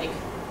just like,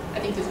 I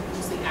think there's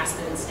mostly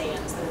aspen and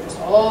stands that are just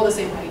all the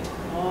same height,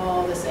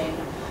 all the same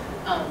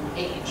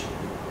age.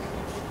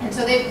 And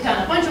so they've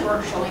done a bunch of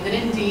work showing that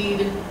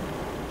indeed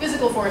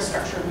physical forest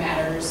structure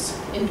matters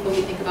in when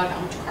we think about how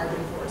much carbon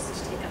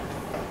forests take up.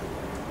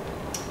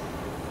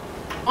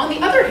 On the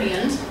other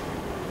hand,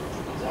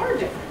 these are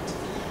different.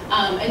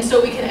 And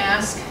so we can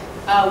ask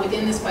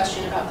within this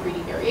question about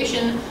 3D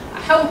variation,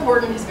 how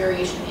important is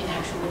variation in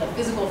actually the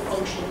physical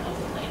function of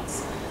the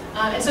plants?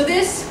 And so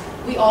this,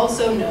 we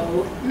also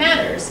know,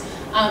 matters.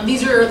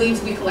 These are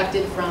leaves we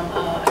collected from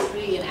a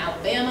tree in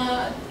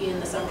Alabama in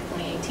the summer of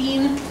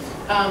 2018.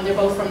 They're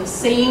both from the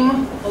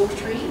same oak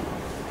tree.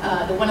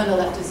 The one on the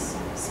left is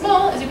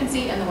small, as you can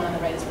see, and the one on the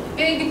right is really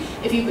big.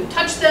 If you could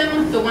touch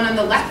them, the one on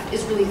the left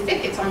is really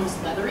thick, it's almost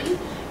leathery,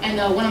 and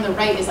the one on the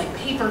right is like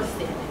paper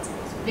thin. It's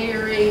this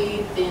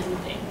very thin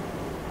thing.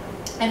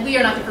 And we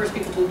are not the first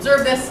people to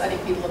observe this. I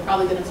think people have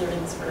probably been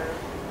observing this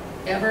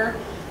forever.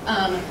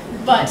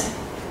 But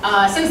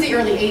since the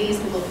early 80s,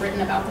 people have written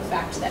about the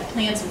fact that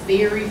plants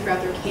vary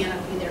throughout their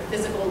canopy, their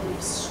physical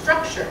leaf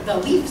structure, the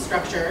leaf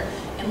structure,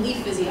 and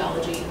leaf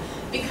physiology,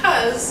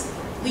 because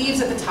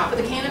leaves at the top of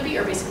the canopy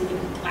are basically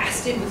getting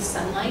blasted with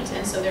sunlight,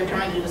 and so they're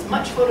trying to do as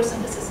much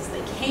photosynthesis as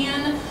they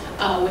can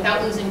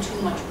without losing too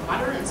much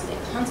water, and so they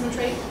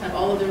concentrate kind of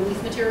all of their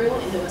leaf material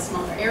into a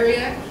smaller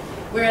area,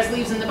 whereas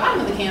leaves in the bottom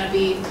of the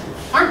canopy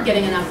aren't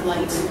getting enough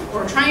light,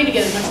 or trying to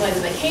get as much light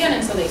as they can,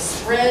 and so they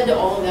spread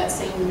all of that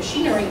same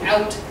machinery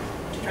out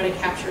to try to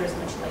capture as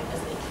much light as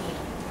they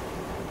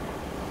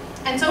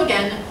can. And so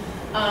again,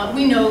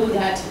 we know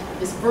that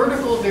this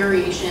vertical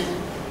variation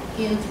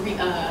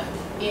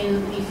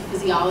in leaf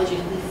physiology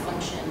and leaf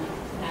function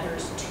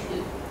matters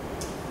too.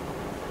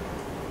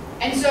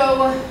 And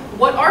so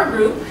what our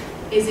group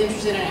is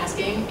interested in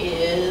asking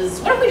is,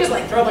 what if we just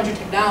like throw a bunch of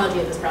technology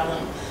at this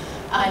problem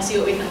and see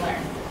what we can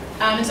learn?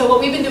 And so what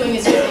we've been doing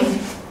is using,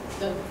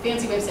 the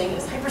fancy way of saying it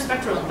is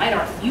hyperspectral and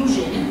LiDAR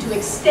fusion to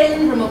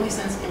extend remotely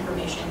sensed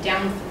information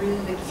down through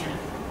the canopy.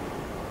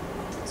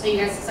 So you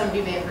guys, some of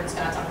you may have heard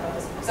Scott talk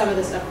about some of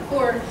this stuff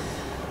before,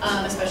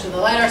 especially the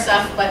LiDAR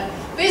stuff, but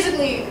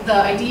basically the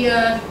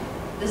idea,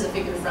 this is a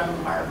figure from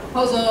our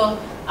proposal,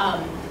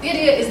 The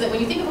idea is that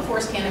when you think of a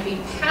forest canopy,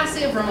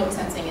 passive remote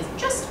sensing is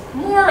just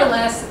more or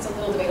less, it's a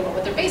little debatable,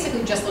 but they're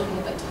basically just looking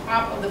at the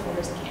top of the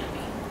forest canopy.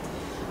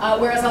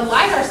 Whereas a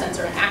LiDAR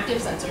sensor, an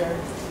active sensor,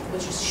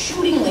 which is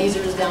shooting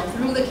lasers down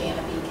through the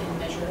canopy, can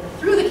measure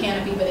through the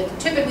canopy, but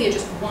it's typically at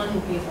just one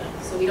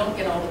wavelength, so we don't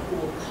get all the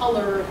cool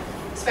color,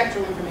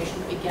 spectral information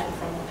that we get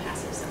from the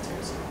passive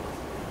sensors.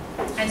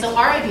 And so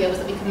our idea was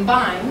that we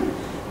combine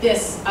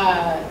this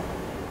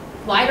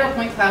LiDAR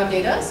point cloud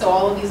data, so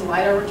all of these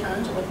LiDAR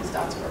returns are what these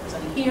dots are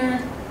representing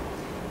here,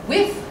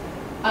 with,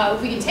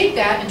 if we can take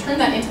that and turn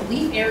that into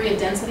leaf area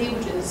density,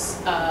 which is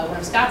one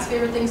of Scott's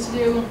favorite things to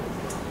do.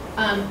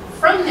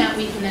 From that,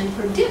 we can then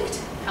predict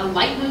how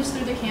light moves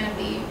through the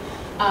canopy,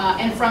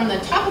 and from the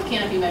top of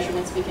canopy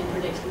measurements, we can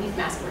predict leaf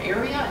mass per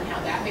area and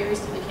how that varies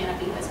through the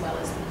canopy, as well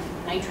as leaf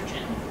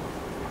nitrogen.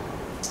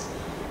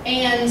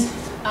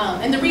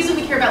 And the reason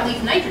we care about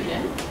leaf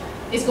nitrogen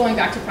is going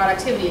back to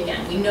productivity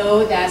again. We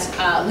know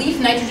that leaf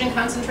nitrogen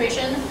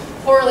concentration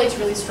correlates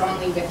really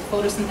strongly with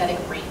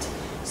photosynthetic rate.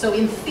 So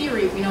in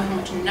theory, if we know how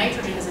much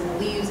nitrogen is in the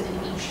leaves in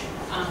each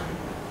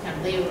kind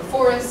of layer of the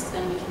forest,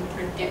 then we can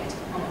predict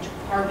how much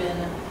carbon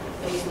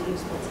those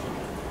leaves will take.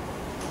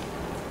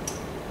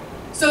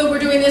 So we're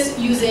doing this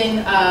using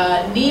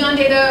neon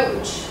data,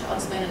 which I'll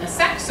explain in a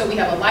sec. So we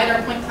have a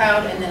LiDAR point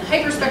cloud and then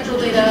hyperspectral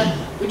data,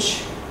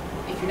 which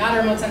if you're not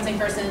a remote sensing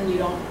person, you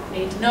don't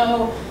need to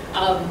know.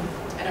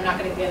 And I'm not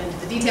going to get into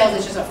the details,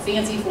 it's just a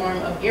fancy form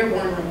of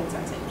airborne remote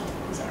sensing.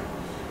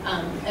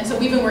 And so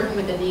we've been working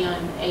with the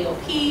NEON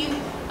AOP,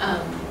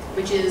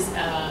 which is,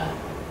 I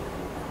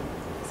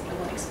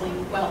won't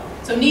explain well.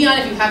 So NEON,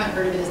 if you haven't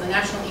heard of it, is the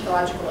National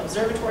Ecological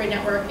Observatory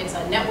Network. It's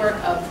a network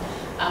of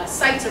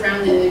sites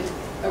around the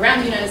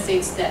United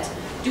States that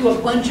do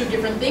a bunch of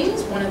different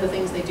things. One of the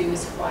things they do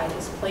is fly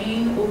this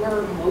plane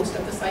over most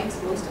of the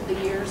sites, most of the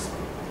years.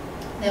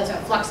 They also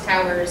have flux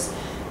towers.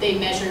 They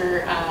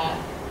measure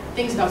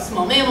things about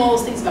small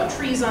mammals, things about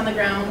trees on the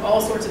ground, all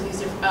sorts of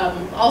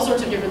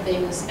different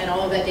things, and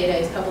all of that data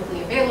is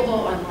publicly available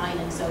online,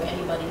 and so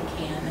anybody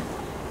can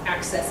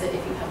access it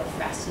if you have a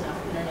fast enough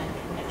internet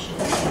connection to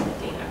get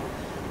the data.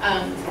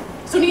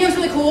 So NEON's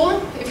really cool.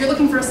 If you're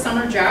looking for a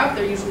summer job,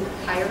 they're usually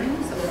hiring,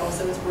 so there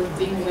also is worth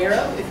being aware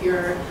of if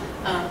you're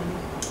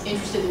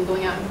interested in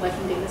going out and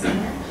collecting data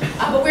somewhere.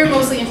 But we're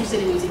mostly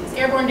interested in using this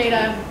airborne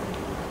data.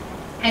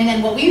 And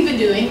then what we've been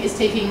doing is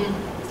taking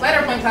this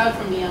LiDAR point cloud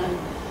from NEON,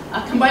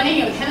 combining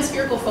it with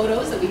hemispherical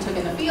photos that we took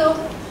in the field,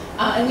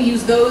 and we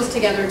use those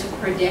together to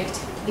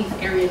predict leaf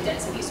area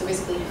density. So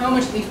basically how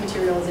much leaf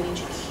material is in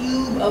each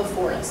cube of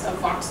forest. A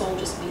voxel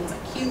just means a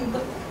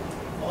cube,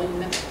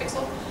 volumetric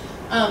pixel.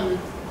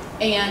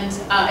 And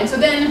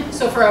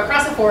so for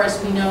across the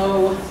forest, we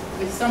know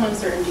with some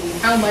uncertainty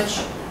how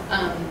much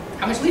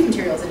leaf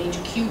material is in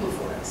each cube of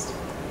forest.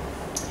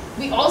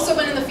 We also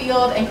went in the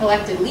field and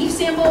collected leaf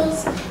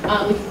samples.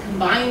 We can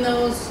combine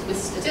those with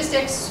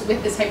statistics,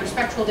 with this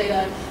hyperspectral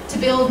data, to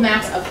build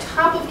maps of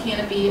top of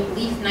canopy,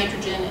 leaf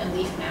nitrogen, and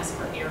leaf mass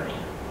per area,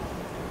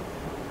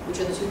 which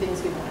are the two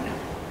things we want to know.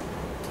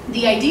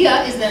 The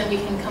idea is then we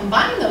can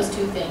combine those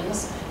two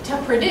things to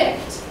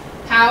predict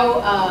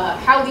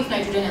how leaf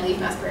nitrogen and leaf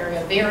mass per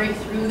area vary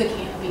through the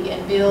canopy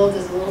and build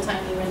this little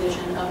tiny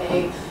rendition of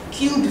a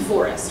cubed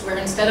forest, where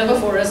instead of a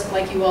forest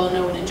like you all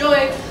know and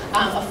enjoy,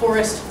 a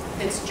forest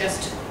it's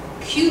just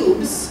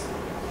cubes.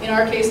 In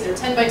our case, they're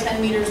 10 by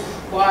 10 meters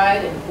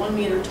wide and 1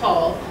 meter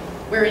tall,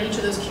 where in each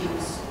of those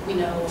cubes we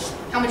know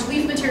how much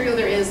leaf material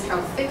there is,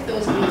 how thick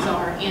those leaves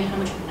are, and how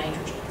much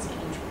nitrogen is in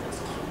each of those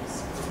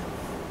cubes.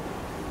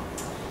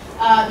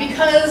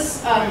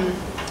 Because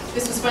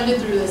this was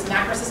funded through this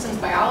macrosystems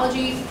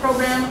biology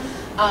program,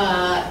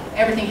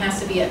 everything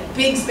has to be at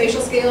big spatial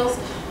scales.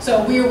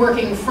 So we are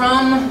working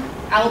from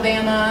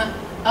Alabama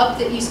up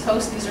the East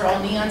Coast. These are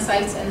all NEON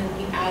sites, and then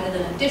we added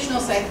an additional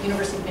site, the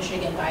University of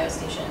Michigan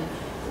Biostation,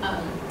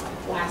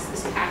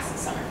 this past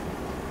summer.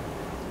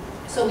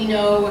 So we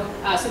know,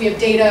 so we have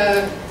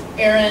data.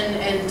 Aaron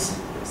and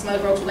some other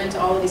folks went to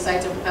all of these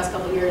sites over the past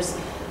couple of years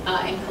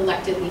and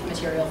collected leaf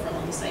material from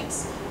all these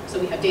sites. So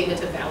we have data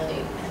to validate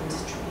and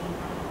train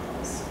our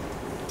models.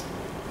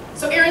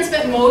 So Aaron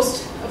spent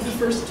most of the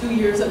first 2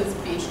 years of his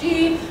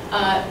PhD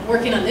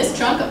working on this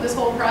chunk of this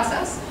whole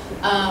process,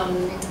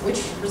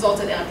 which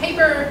resulted in a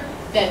paper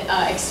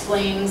that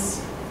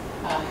explains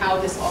how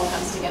this all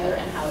comes together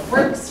and how it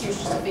works. Here's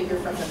just a figure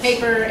from the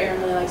paper.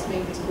 Aaron really likes to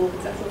make these cool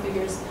conceptual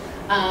figures.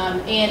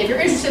 And if you're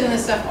interested in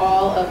this stuff,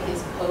 all of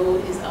his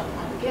code is up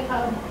on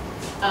GitHub.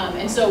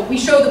 And so we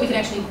showed that we can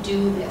actually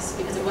do this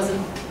because it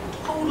wasn't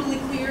totally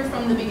clear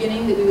from the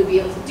beginning that we would be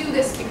able to do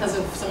this because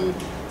of some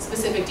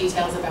specific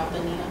details about the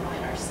NEON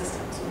LiDAR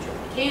system. So we showed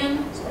we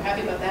can, so we're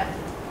happy about that.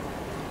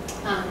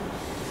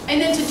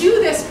 And then to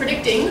do this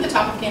predicting the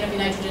top of canopy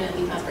nitrogen and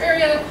leaf mass per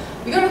area,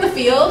 we go to the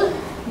field.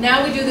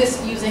 Now we do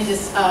this using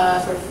this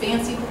sort of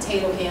fancy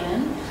potato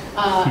cannon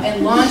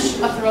and launch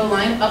a throw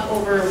line up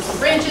over some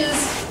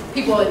branches.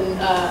 People in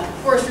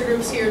forestry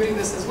groups here do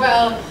this as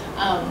well.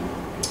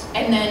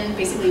 And then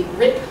basically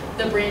rip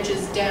the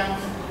branches down,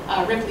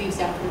 rip leaves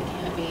down from the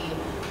canopy,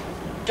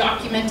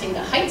 documenting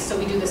the heights, so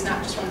we do this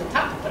not just from the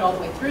top, but all the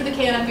way through the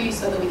canopy,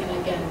 so that we can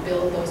again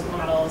build those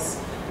models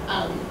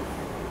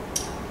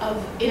of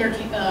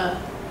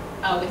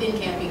within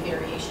canopy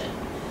variation.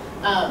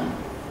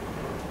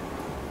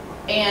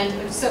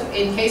 And so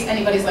in case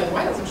anybody's like,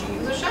 why doesn't she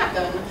use a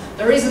shotgun?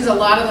 The reason is a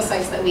lot of the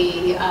sites that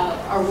we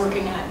are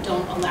working at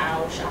don't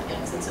allow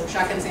shotguns. And so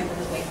shotgun sampling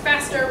is way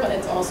faster, but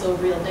it's also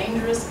real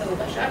dangerous because of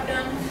the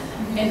shotgun.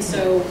 And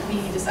so we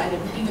decided,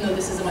 even though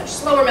this is a much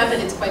slower method,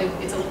 it's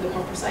a little bit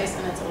more precise,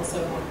 and it's also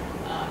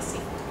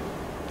safe.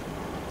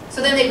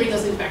 So then they bring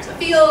those leaves back to the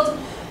field,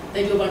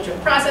 they do a bunch of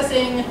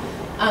processing,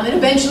 and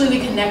eventually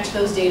we connect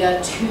those data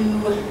to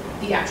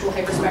the actual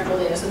hyperspectral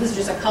data. So this is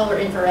just a color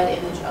infrared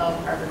image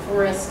of Harvard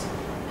Forest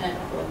and a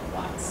couple of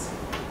plots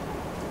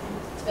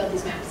to build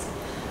these maps.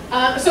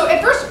 So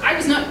at first I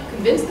was not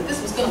convinced that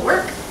this was going to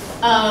work.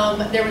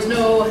 There was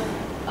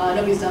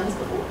nobody's done this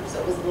before,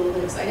 so it was a little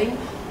bit exciting.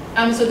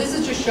 So this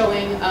is just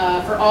showing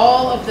for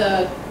all of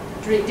the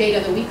data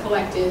that we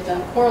collected, the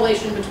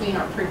correlation between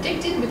our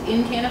predicted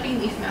within canopy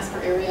leaf mass per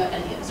area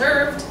and the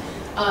observed,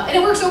 and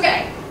it works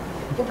okay.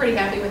 We're pretty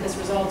happy with this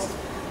result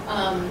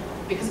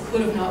because it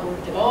could have not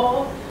worked at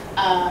all.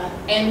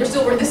 And this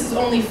is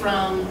only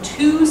from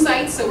 2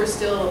 sites, so we're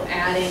still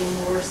adding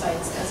more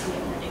sites as we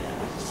get more data.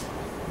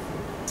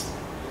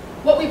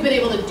 What we've been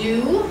able to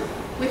do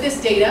with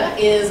this data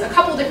is a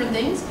couple different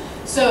things.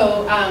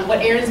 So what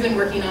Aaron's been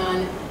working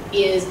on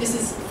is, this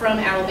is from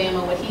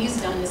Alabama, what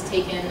he's done is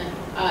taken,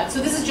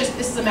 so this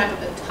is a map of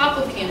the top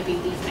of canopy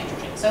leaf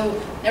nitrogen. So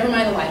never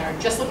mind the LiDAR,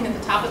 just looking at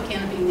the top of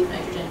canopy leaf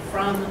nitrogen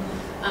from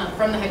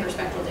the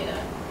hyperspectral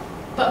data.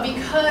 But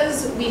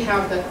because we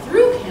have the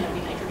through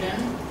canopy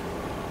nitrogen,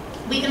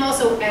 we can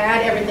also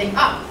add everything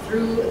up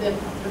through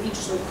each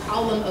sort of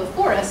column of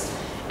forest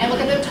and look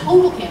at the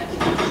total canopy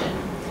nitrogen.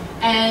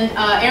 And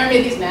Aaron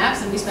made these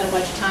maps, and we spent a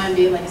bunch of time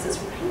being like, is this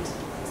right?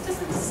 This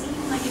doesn't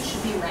seem like it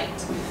should be right.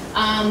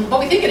 But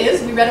we think it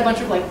is. We read a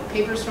bunch of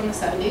papers from the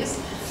 70s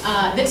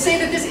that say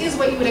that this is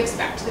what you would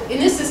expect. In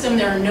this system,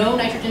 there are no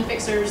nitrogen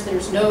fixers.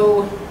 There's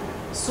no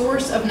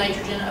source of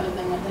nitrogen other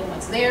than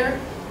what's there.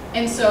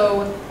 And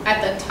so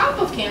at the top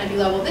of canopy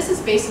level, this is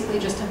basically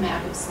just a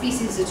map of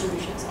species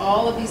distributions.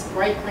 All of these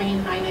bright green,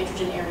 high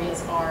nitrogen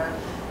areas are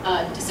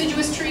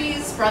deciduous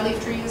trees,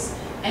 broadleaf trees,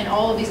 and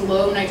all of these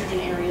low nitrogen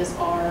areas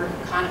are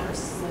conifers.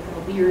 This is like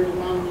a weird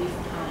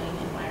longleaf pine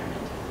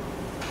environment.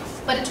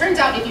 But it turns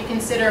out if you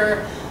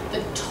consider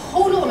the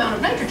total amount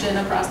of nitrogen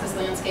across this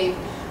landscape,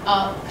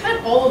 kind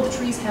of all of the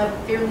trees have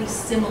fairly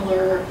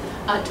similar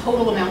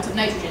total amounts of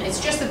nitrogen. It's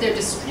just that they're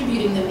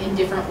distributing them in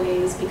different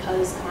ways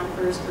because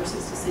conifers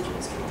versus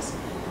deciduous trees.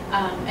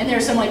 And there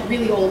are some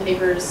really old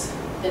papers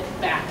that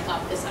back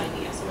up this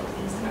idea, so we're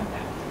pleased about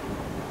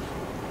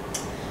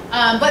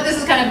that. But this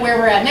is kind of where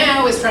we're at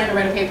now, is trying to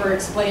write a paper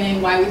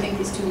explaining why we think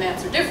these 2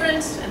 maps are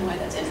different and why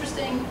that's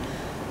interesting.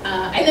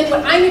 And then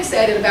what I'm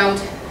excited about,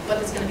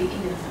 but it's going to be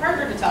even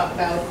harder to talk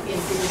about in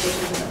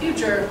presentations in the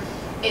future,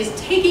 is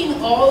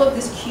taking all of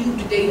this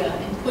cubed data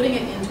and putting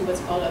it into what's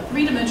called a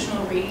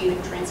 3-dimensional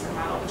radiative transfer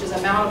model, which is a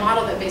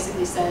model that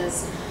basically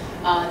says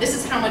this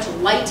is how much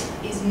light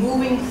is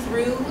moving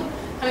through,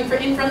 coming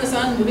in from the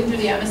sun, moving through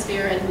the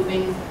atmosphere, and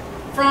moving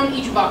from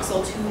each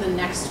voxel to the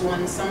next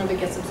one. Some of it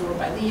gets absorbed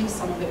by leaves,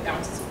 some of it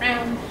bounces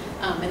around,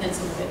 and then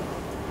some of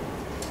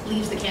it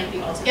leaves the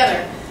canopy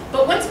altogether.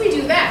 But once we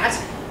do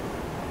that,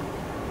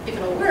 if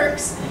it all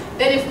works,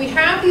 then if we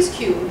have these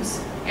cubes,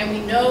 and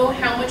we know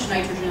how much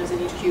nitrogen is in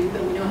each cube,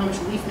 and we know how much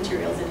leaf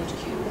material is in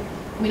each cube,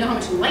 and we know how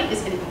much light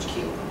is hitting each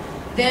cube,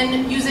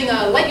 then using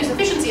a light use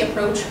efficiency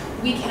approach,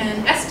 we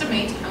can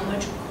estimate how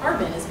much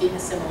carbon is being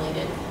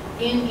assimilated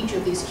in each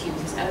of these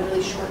cubes at a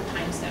really short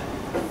time step.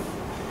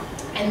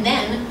 And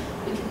then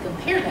we can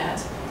compare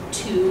that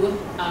to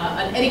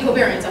an eddy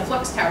covariance, a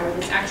flux tower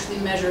that's actually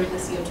measuring the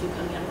CO2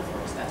 coming out of the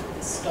forest. That's what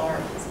the star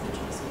is in each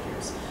of these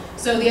figures.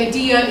 So the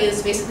idea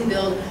is basically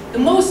build the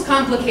most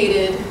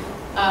complicated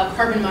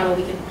carbon model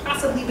we can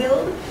possibly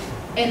build,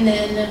 and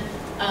then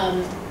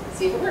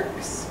see if it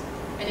works.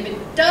 And if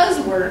it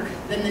does work,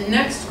 then the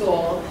next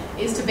goal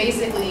is to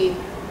basically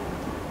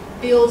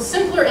build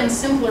simpler and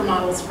simpler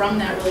models from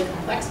that really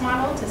complex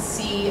model to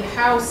see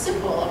how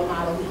simple of a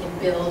model we can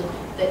build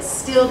that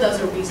still does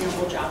a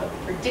reasonable job of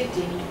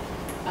predicting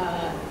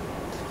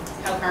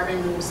how carbon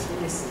moves through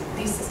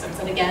these systems.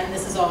 And again,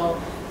 this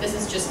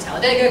is just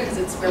Talladega because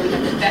it's where we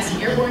have the best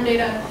airborne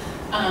data,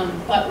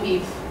 but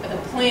the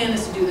plan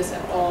is to do this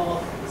at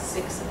all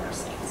 6 of our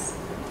sites.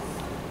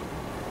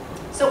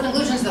 So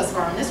conclusions thus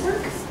far on this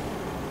work,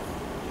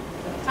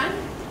 time,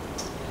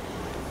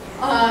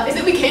 is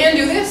that we can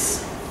do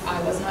this.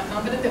 I was not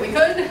confident that we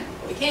could,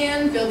 but we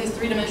can build these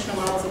 3-dimensional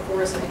models of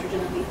forest nitrogen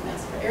and leaf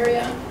mass per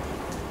area.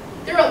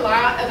 There are a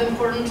lot of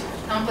important,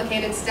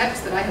 complicated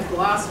steps that I have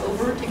glossed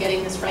over to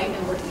getting this right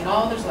and working at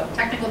all. There's a lot of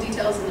technical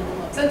details in the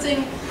remote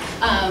sensing,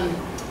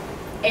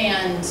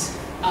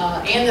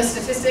 and the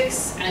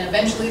statistics, and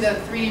eventually the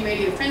 3D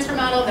radiative transfer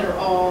model that are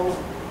all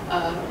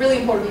really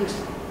important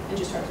and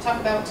just hard to talk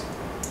about.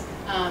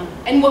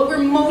 And what we're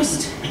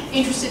most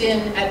interested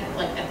in,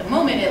 at the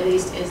moment at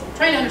least, is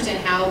trying to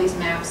understand how these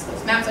maps,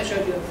 those maps I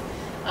showed you of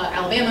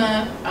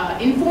Alabama,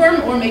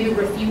 inform or maybe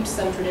refute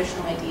some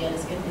traditional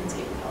ideas in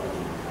landscape ecology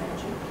and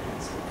biology.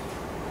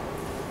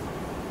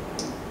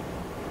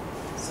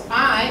 So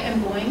I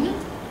am going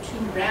to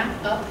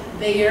wrap up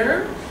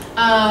there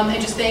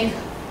and just thank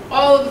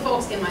all of the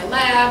folks in my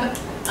lab,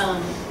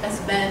 as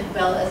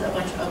well as a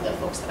bunch of the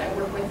folks that I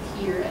work with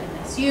here at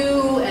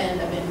MSU,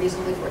 and I've been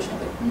reasonably fortunate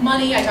with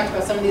money. I talked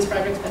about some of these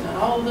projects, but not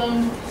all of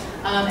them,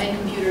 and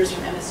computers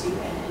from MSU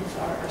and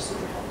NFAR are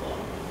super helpful.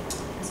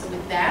 And so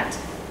with that,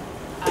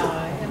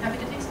 I'm happy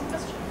to take some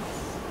questions.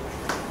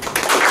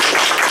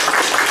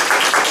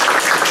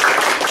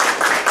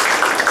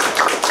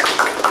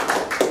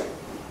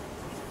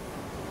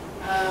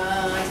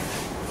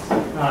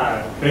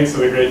 Thanks for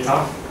the great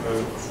talk.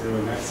 It's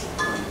really nice.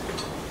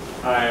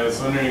 I was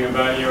wondering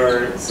about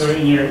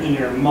in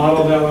your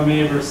modeled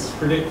LMA versus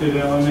predicted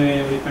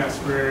LMA, leaf mass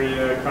per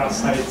area, cross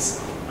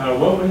heights,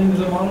 what went into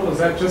the model? Was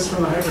that just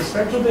from the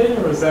hyperspectral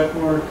data, or was that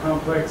more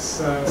complex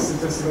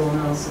statistical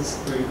analysis,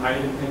 including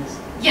height and things?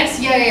 Yes,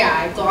 yeah.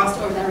 I glossed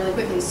over that really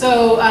quickly.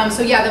 So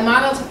yeah, the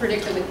model to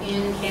predict the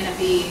within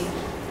canopy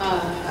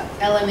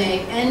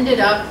LMA ended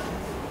up,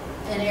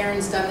 and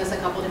Aaron's done this a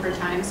couple different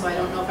times, so I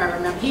don't know if I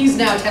remember. He's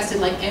now tested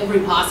like every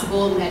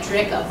possible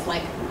metric of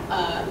like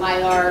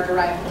LiDAR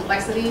derived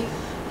complexity,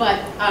 but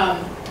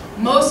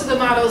most of the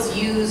models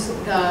use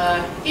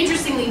the,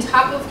 interestingly,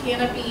 top of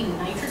canopy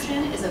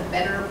nitrogen is a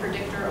better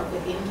predictor of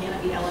within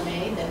canopy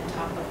LMA than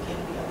top of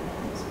canopy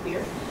LMA. It's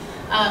weird.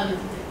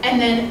 And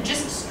then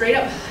just straight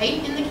up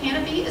height in the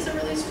canopy is a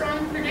really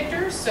strong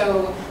predictor.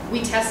 So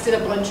we tested a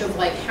bunch of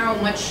like how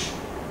much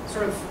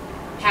sort of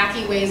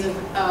hacky ways of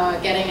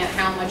getting at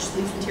how much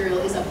leaf material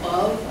is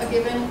above a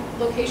given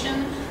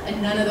location,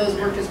 and none of those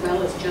worked as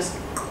well as just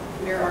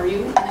where are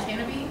you in the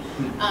canopy,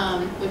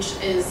 which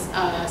is,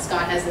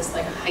 Scott has this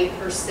like height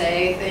per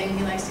se thing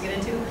he likes to get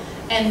into,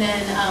 and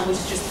then, which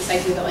is just this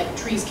idea that like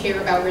trees care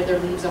about where their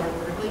leaves are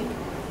vertically.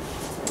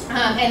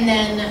 And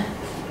then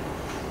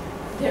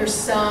there's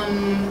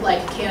some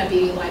like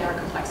canopy LiDAR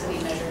complexity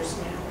measures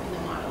in the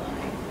model, and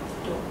I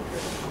don't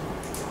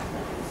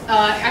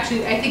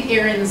actually, I think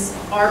Aaron's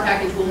R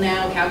package will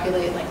now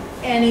calculate like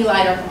any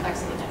LiDAR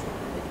complexity measure.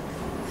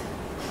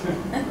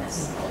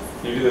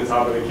 Maybe the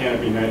top of the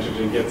canopy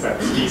nitrogen gets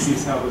that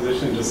species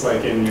composition, just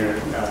like in your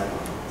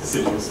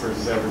deciduous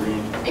versus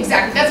evergreen.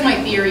 Exactly, that's my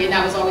theory, and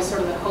that was always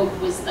sort of the hope,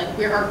 was like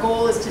where our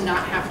goal is to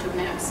not have to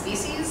map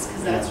species,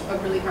 because that's a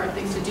really hard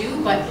thing to do,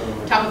 but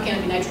top of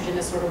canopy nitrogen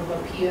is sort of a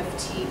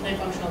PFT,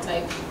 functional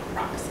type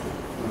proxy.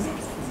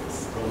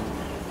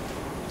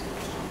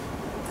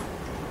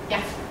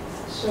 Yeah?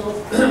 So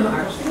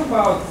I was thinking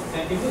about,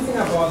 if you think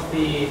about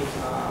the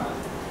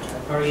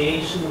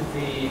variation of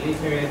the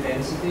leaf area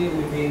density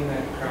within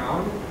the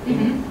crown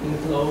in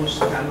enclosed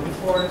canopy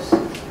forests,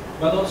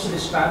 but also the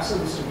spatial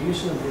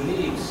distribution of the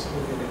leaves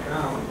within the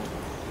crown.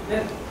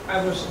 Then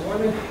I was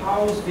wondering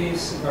how is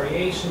this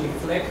variation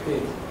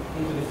reflected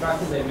into the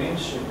fractal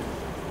dimension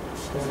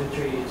of the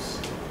trees?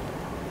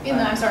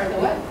 I'm sorry, the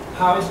what?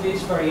 How is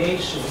this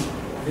variation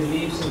of the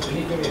leaves and the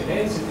leaf area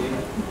density,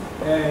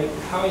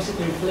 how is it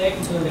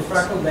reflected in the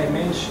fractal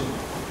dimension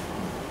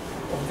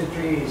of the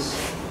trees?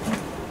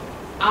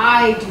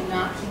 I do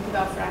not think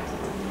about fractal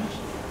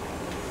dimension.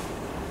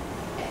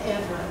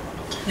 Ever.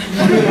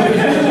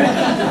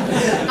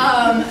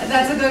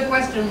 That's a good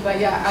question, but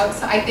yeah,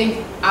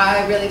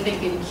 I really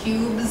think in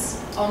cubes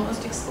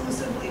almost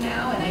exclusively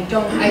now, and I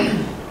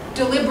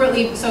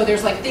deliberately, so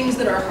there's like things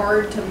that are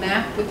hard to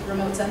map with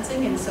remote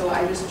sensing, and so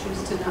I just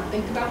choose to not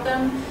think about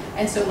them.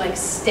 And so like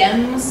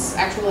stems,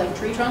 actual like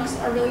tree trunks,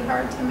 are really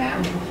hard to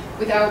map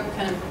without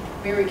kind of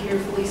very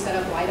carefully set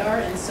up LiDAR,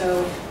 and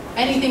so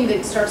anything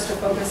that starts to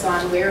focus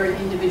on where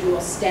an individual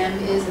stem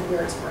is and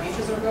where its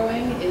branches are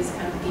going is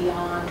kind of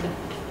beyond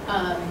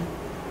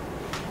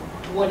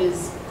what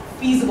is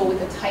feasible with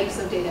the types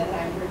of data that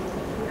I'm bringing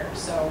in here.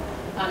 So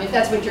if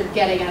that's what you're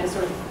getting at, is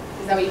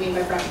that what you mean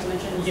by fractal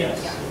dimension?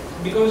 Yes, yeah.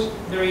 Because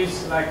there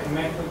is like a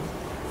method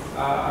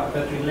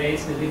that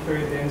relates the leaf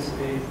area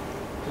density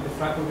to the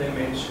fractal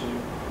dimension,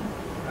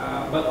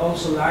 but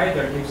also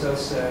LiDAR gives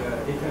us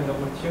different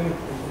opportunities.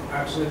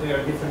 Actually, there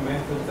are different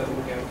methods that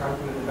we can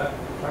calculate the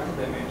fractal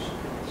dimension.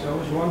 So I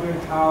was wondering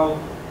how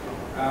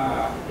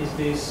is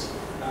this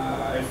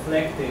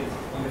reflected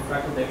on the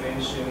fractal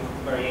dimension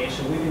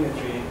variation within the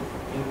tree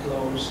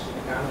enclosed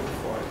canopy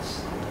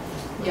forests?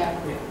 Yeah,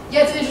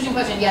 it's an interesting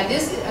question. Yeah,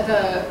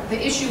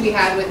 the issue we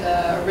had with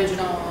the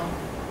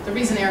the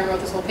reason Aaron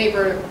wrote this whole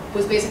paper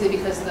was basically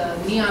because the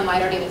neon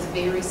LiDAR data is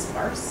very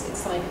sparse.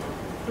 It's like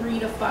 3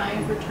 to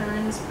 5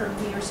 returns per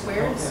meter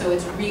squared, so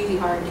it's really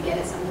hard to get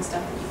at some of the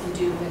stuff that you can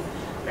do with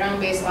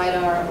ground-based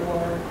LiDAR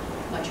or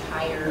much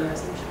higher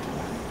resolution.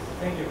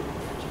 Thank you.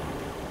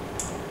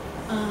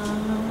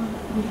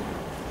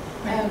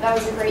 That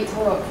was a great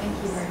talk.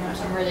 Thank you very much.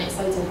 I'm really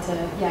excited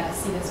to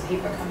see this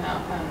paper come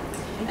out.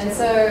 And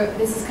so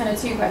this is kind of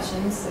two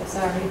questions. So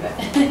sorry, but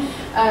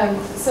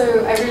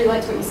so I really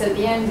liked what you said at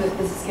the end, that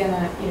this is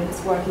gonna,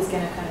 this work is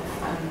gonna kind of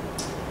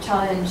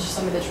challenge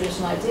some of the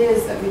traditional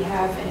ideas that we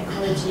have in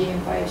ecology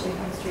and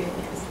biogeochemistry. I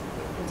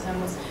think the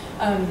term was.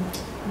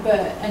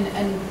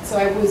 So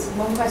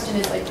one question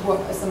is like, what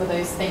are some of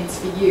those things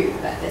for you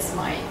that this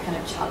might kind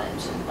of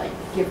challenge and like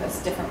give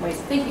us different ways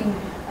of thinking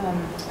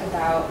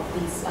about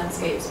these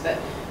landscapes? But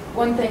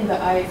one thing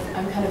that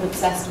I'm kind of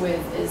obsessed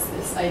with is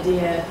this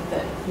idea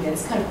that,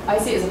 it's kind of, I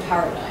see it as a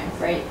paradigm,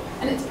 right?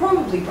 And it's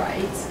probably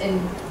right in,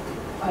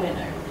 I don't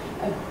know,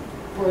 a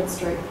broad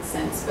stroke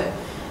sense, but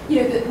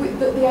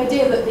the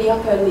idea that the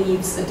upper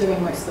leaves are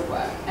doing most of the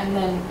work, and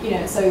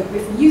then, so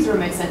if we use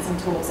remote sensing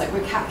tools, like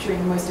we're capturing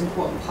the most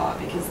important part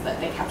because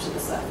they capture the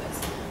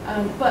surface.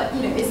 But,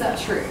 is that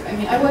true? I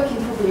mean, I work in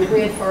probably a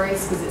weird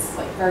forest because it's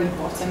like very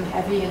bottom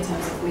heavy in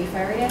terms of leaf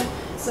area.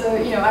 So,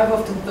 I've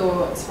often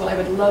thought, well, I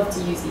would love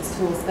to use these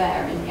tools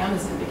there in the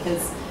Amazon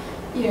because,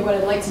 what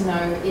I'd like to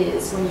know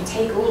is when you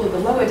take all of the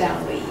lower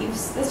down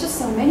leaves, there's just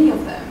so many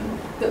of them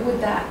that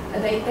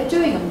they're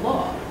doing a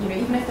lot,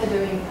 even if they're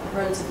doing a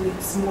relatively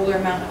smaller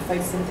amount of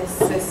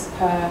photosynthesis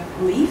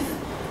per leaf,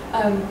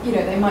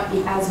 they might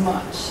be as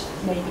much,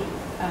 maybe,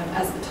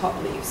 as the top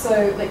leaf.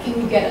 So, like, can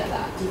you get at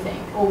that, do you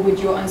think? Or would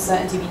your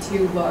uncertainty be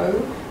too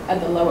low at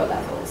the lower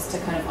levels to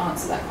kind of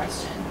answer that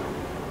question?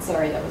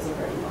 Sorry, that was a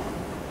very long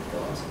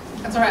thought.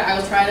 That's all right. I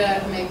will try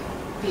to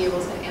be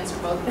able to answer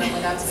both of them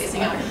without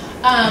spacing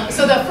out.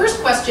 So the first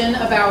question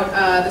about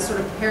the sort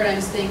of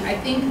paradigms thing, I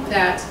think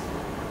that,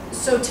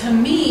 so to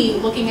me,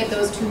 looking at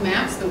those two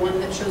maps, the one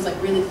that shows like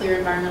really clear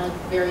environmental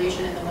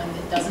variation and the one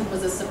that doesn't,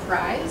 was a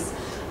surprise.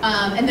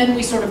 And then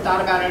we sort of thought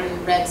about it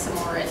and read some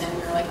more, and then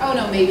we were like, oh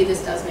no, maybe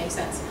this does make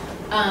sense.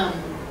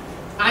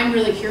 I'm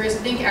really curious. I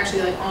think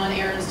actually like on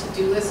Aaron's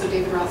to-do list, so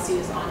David Rothstein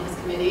is on his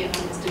committee, and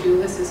on his to-do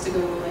list is to go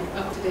like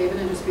up to David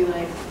and just be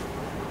like,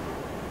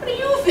 what do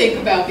you think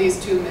about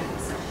these two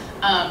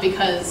maps?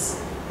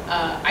 Because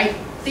I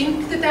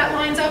think that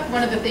lines up.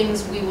 One of the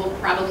things we will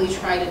probably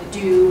try to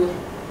do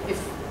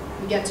if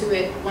we get to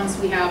it once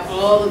we have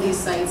all of these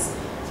sites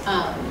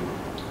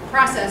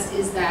processed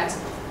is that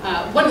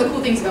one of the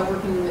cool things about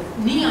working with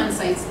NEON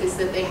sites is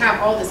that they have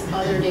all this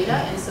other data,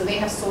 and so they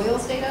have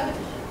soils data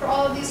for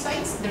all of these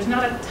sites. There's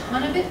not a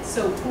ton of it,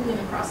 so pooling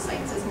across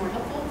sites is more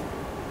helpful.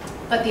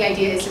 But the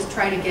idea is just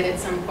try to get at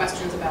some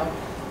questions about,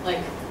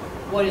 like,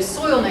 what does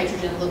soil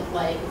nitrogen look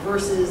like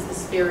versus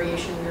this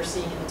variation we're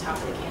seeing in the top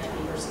of the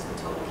canopy versus the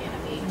total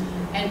canopy.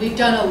 And we've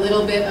done a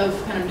little bit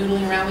of kind of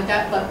noodling around with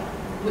that, but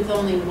with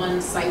only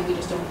one site, we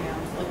just don't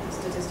have like the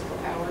statistical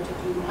power to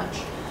do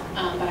much.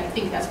 But I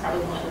think that's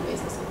probably one of the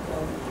ways this will go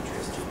in the future,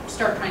 is to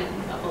start trying to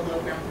think about below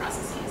ground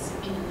processes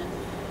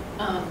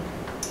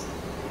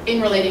in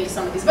relating to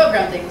some of these above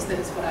ground things. That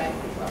is what I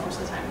think about most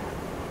of the time.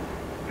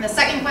 And the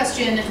second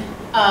question,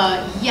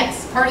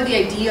 yes, part of the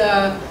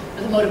idea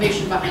or the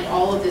motivation behind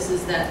all of this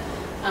is that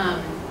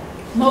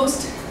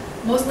most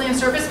land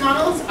surface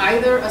models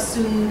either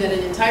assume that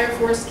an entire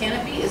forest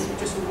canopy is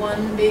just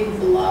one big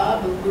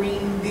blob of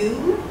green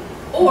goo,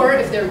 or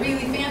if they're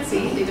really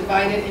fancy, they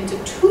divide it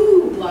into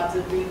two blobs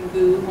of green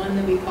goo, one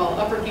that we call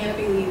upper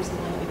canopy leaves and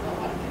one that we call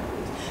bottom canopy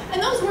leaves.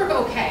 And those work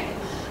okay.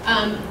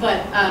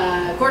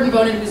 But Gordon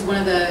Bonin, who's one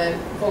of the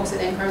folks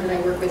at NCAR that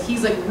I work with,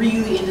 he's like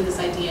really into this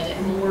idea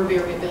that more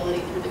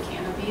variability through the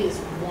canopy is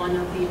one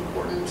of the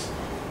important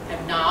kind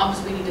of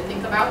knobs we need to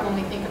think about when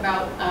we think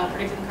about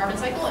predicting the carbon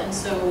cycle. And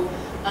so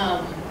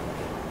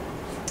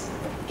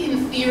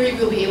in theory,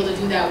 we'll be able to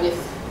do that with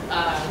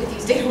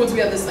these data once we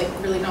have this like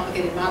really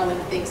complicated modeling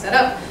thing set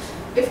up.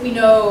 If we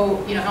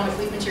know, how much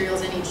leaf material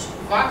is in each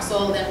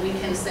voxel, then we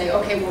can say,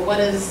 okay, well,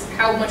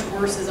 how much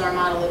worse is our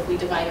model if we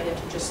divide it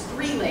into just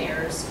 3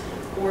 layers,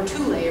 or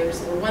 2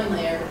 layers, or 1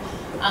 layer?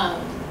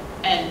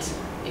 And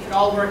if it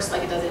all works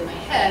like it does in my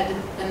head,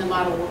 then the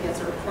model will get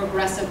sort of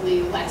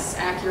progressively less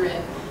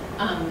accurate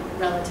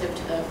relative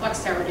to the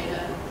flux tower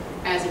data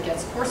as it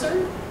gets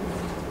coarser.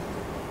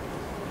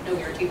 No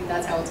guarantee that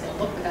that's how it's going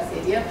to look, but that's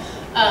the idea.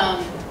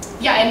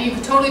 Yeah, and you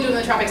could totally do it in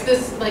the tropics.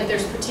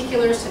 There's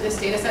particulars to this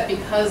data set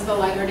because the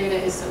LiDAR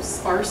data is so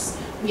sparse.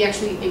 We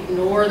actually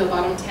ignore the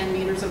bottom 10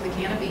 meters of the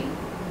canopy.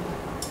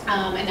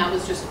 And that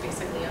was just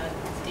basically a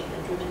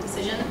data-driven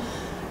decision.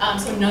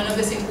 So none of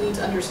this includes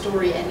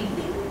understory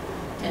anything.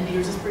 10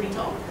 meters is pretty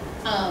tall.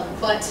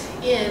 But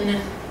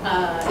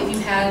if you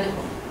had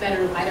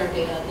better LiDAR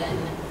data,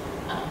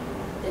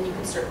 then you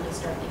could certainly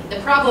start thinking.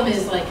 The problem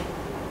is, like,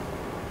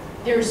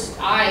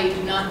 I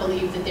do not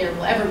believe that there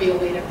will ever be a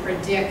way to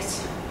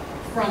predict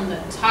from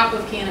the top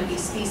of canopy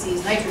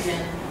species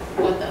nitrogen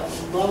what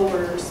the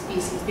lower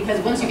species, because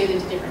once you get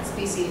into different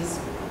species,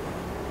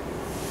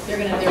 their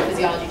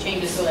physiology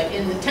changes. So like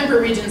in the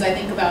temperate regions, I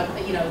think about,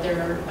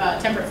 there are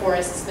temperate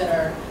forests that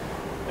are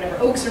whatever,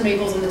 oaks or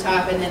maples on the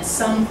top, and then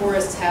some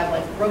forests have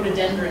like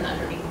rhododendron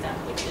underneath them,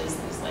 which is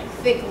these like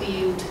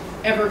thick-leaved,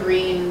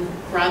 evergreen,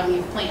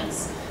 broadleaf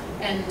plants.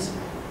 And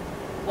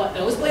what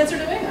those plants are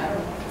doing, I don't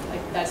know.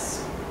 Like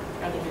that's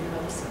probably maybe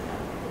notice in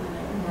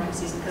the warm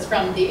season, because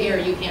from the air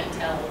you can't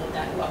tell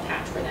that what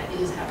patch where that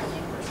is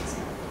happening versus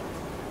not.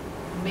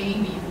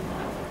 Maybe you can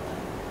model it, but.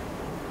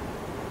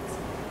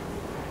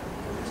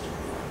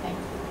 Thank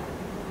you.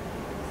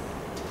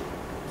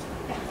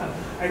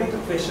 I got a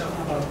question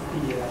about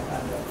the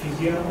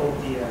figure of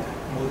the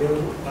model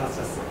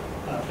versus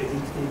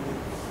predicted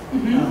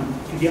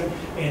figure,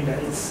 and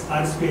it's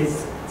R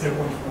space 0.49.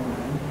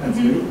 That's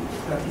great,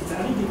 but it's a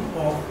little bit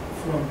off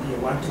from the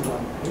 1-to-1,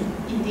 right?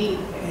 Indeed.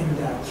 And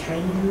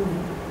can you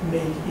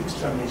make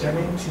extra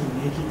measurement to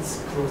make it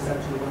closer to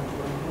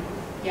 1-to-1?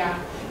 Yeah,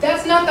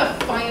 that's not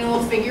the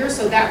final figure,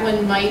 so that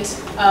one might,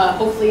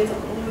 hopefully it's a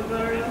little bit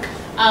better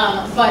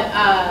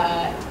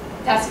now.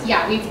 That's,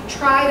 yeah, we've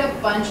tried a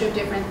bunch of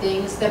different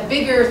things. The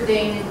bigger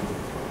thing,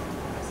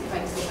 let's see if I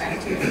can go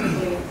back to it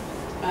quickly,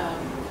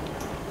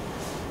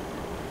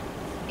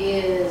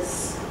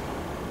 is,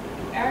 if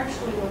you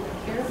actually look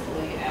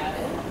carefully at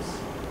it.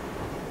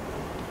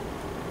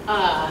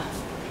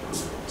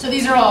 So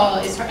these are all,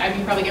 I mean,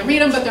 you probably can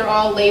read them, but they're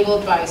all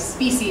labeled by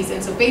species.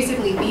 And so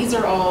basically these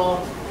are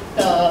all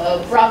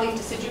the broadleaf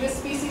deciduous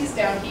species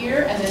down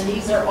here, and then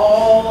these are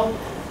all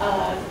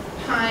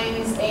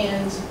pines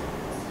and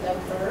Doug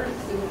fir,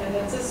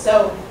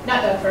 so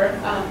not Doug fir,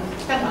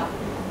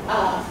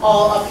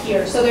 all up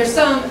here. So there is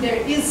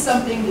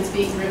something that's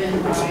being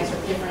driven by sort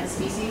of different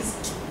species,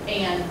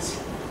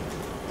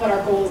 but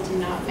our goal is to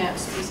not map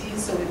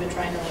species, so we've been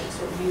trying to like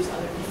sort of use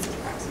other things as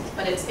proxies.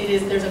 But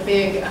there's a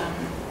big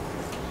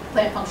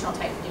plant functional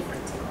type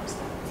difference across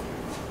that.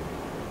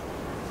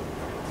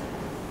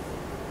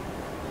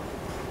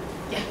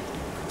 Yeah.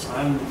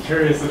 I'm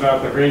curious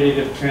about the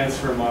radiative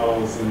transfer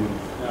models and.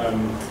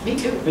 Me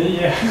too.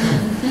 Yeah,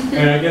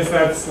 and I guess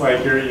that's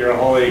like your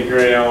holy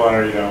grail,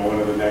 or one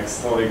of the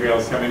next holy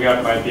grails coming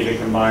up might be to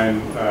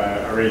combine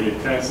a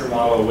radiative transfer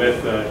model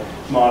with a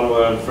model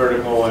of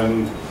vertical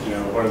and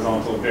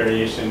horizontal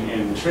variation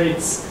in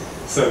traits,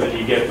 so that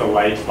you get the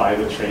light by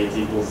the trait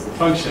equals the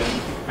function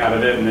out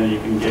of it, and then you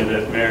can get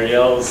at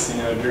Marielle's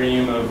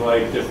dream of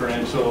like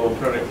differential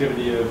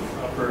productivity of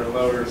upper and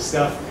lower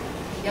stuff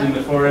in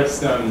the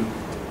forest.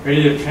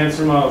 Radiative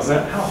transfer models.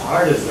 How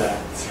hard is that?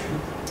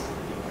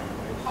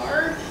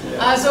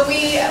 So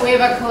we have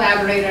a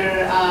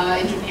collaborator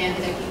in Japan,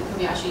 Hideki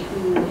Kobayashi,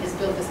 who has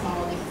built this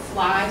model named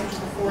FLY, which is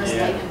the Forest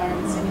Light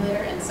Environment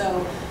Simulator. And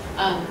so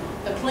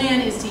the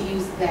plan is to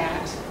use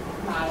that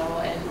model,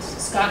 and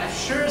Scott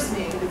assures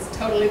me that it's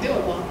totally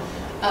doable.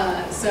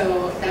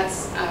 So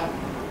that's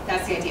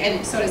the idea,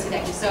 and so does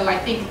Hideki. So I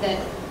think that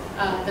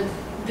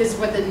this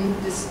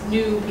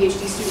new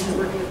PhD student who's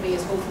working with me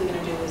is hopefully going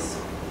to do is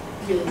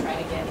really try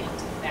to get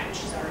into that.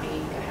 She's already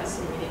has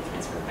some radiative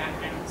transfer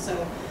background.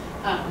 So.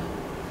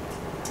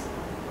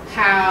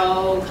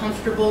 How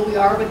comfortable we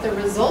are with the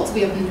results.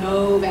 We have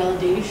no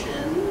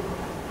validation,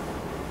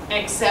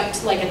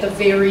 except like at the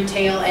very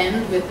tail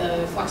end with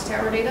the flux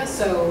tower data.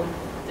 So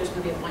there's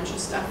going to be a bunch of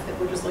stuff that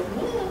we're just like,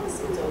 well, this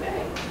seems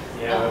okay.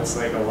 Yeah, that's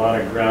like a lot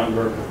of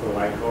groundwork with the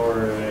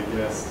Lycor, I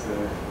guess,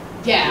 to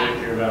get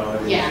your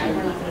validation. Yeah,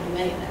 we're not going to do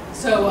any of that.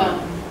 So,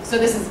 so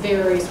this is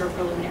very sort of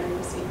preliminary.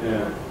 We'll see.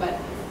 Yeah. But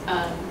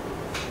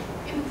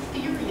in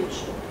theory, it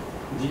should.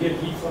 Do you get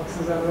heat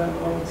fluxes out of that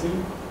model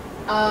too?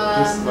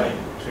 Just like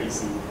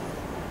tracing.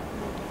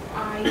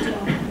 I don't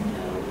know.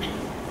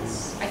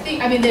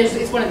 I mean,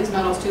 it's one of these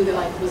models too that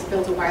like was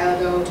built a while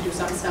ago to do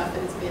some stuff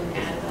that it's been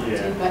added on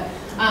to. But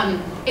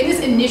in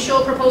this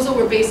initial proposal,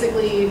 we're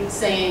basically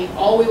saying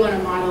all we want to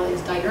model is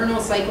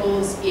diurnal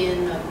cycles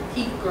in the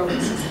peak growing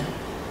season.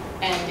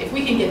 And if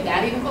we can get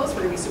that even close,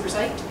 we're going to be super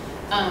psyched.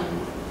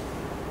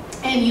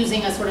 And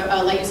using a sort of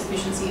a light use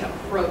efficiency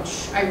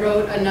approach. I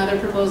wrote another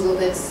proposal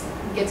that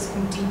gets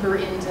deeper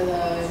into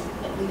the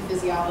leaf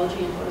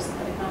physiology and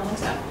photosynthetic modeling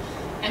stuff.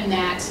 And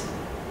that,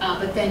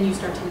 but then you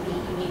start to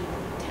need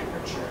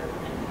temperature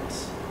and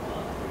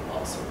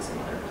all sorts of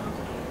other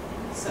complicated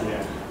things. So,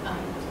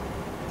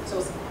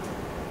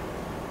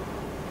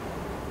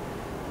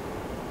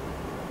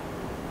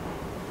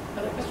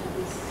 other questions,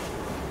 please?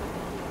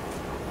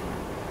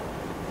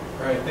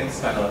 All right, thanks,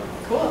 Kyla.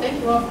 Cool,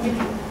 thank you all.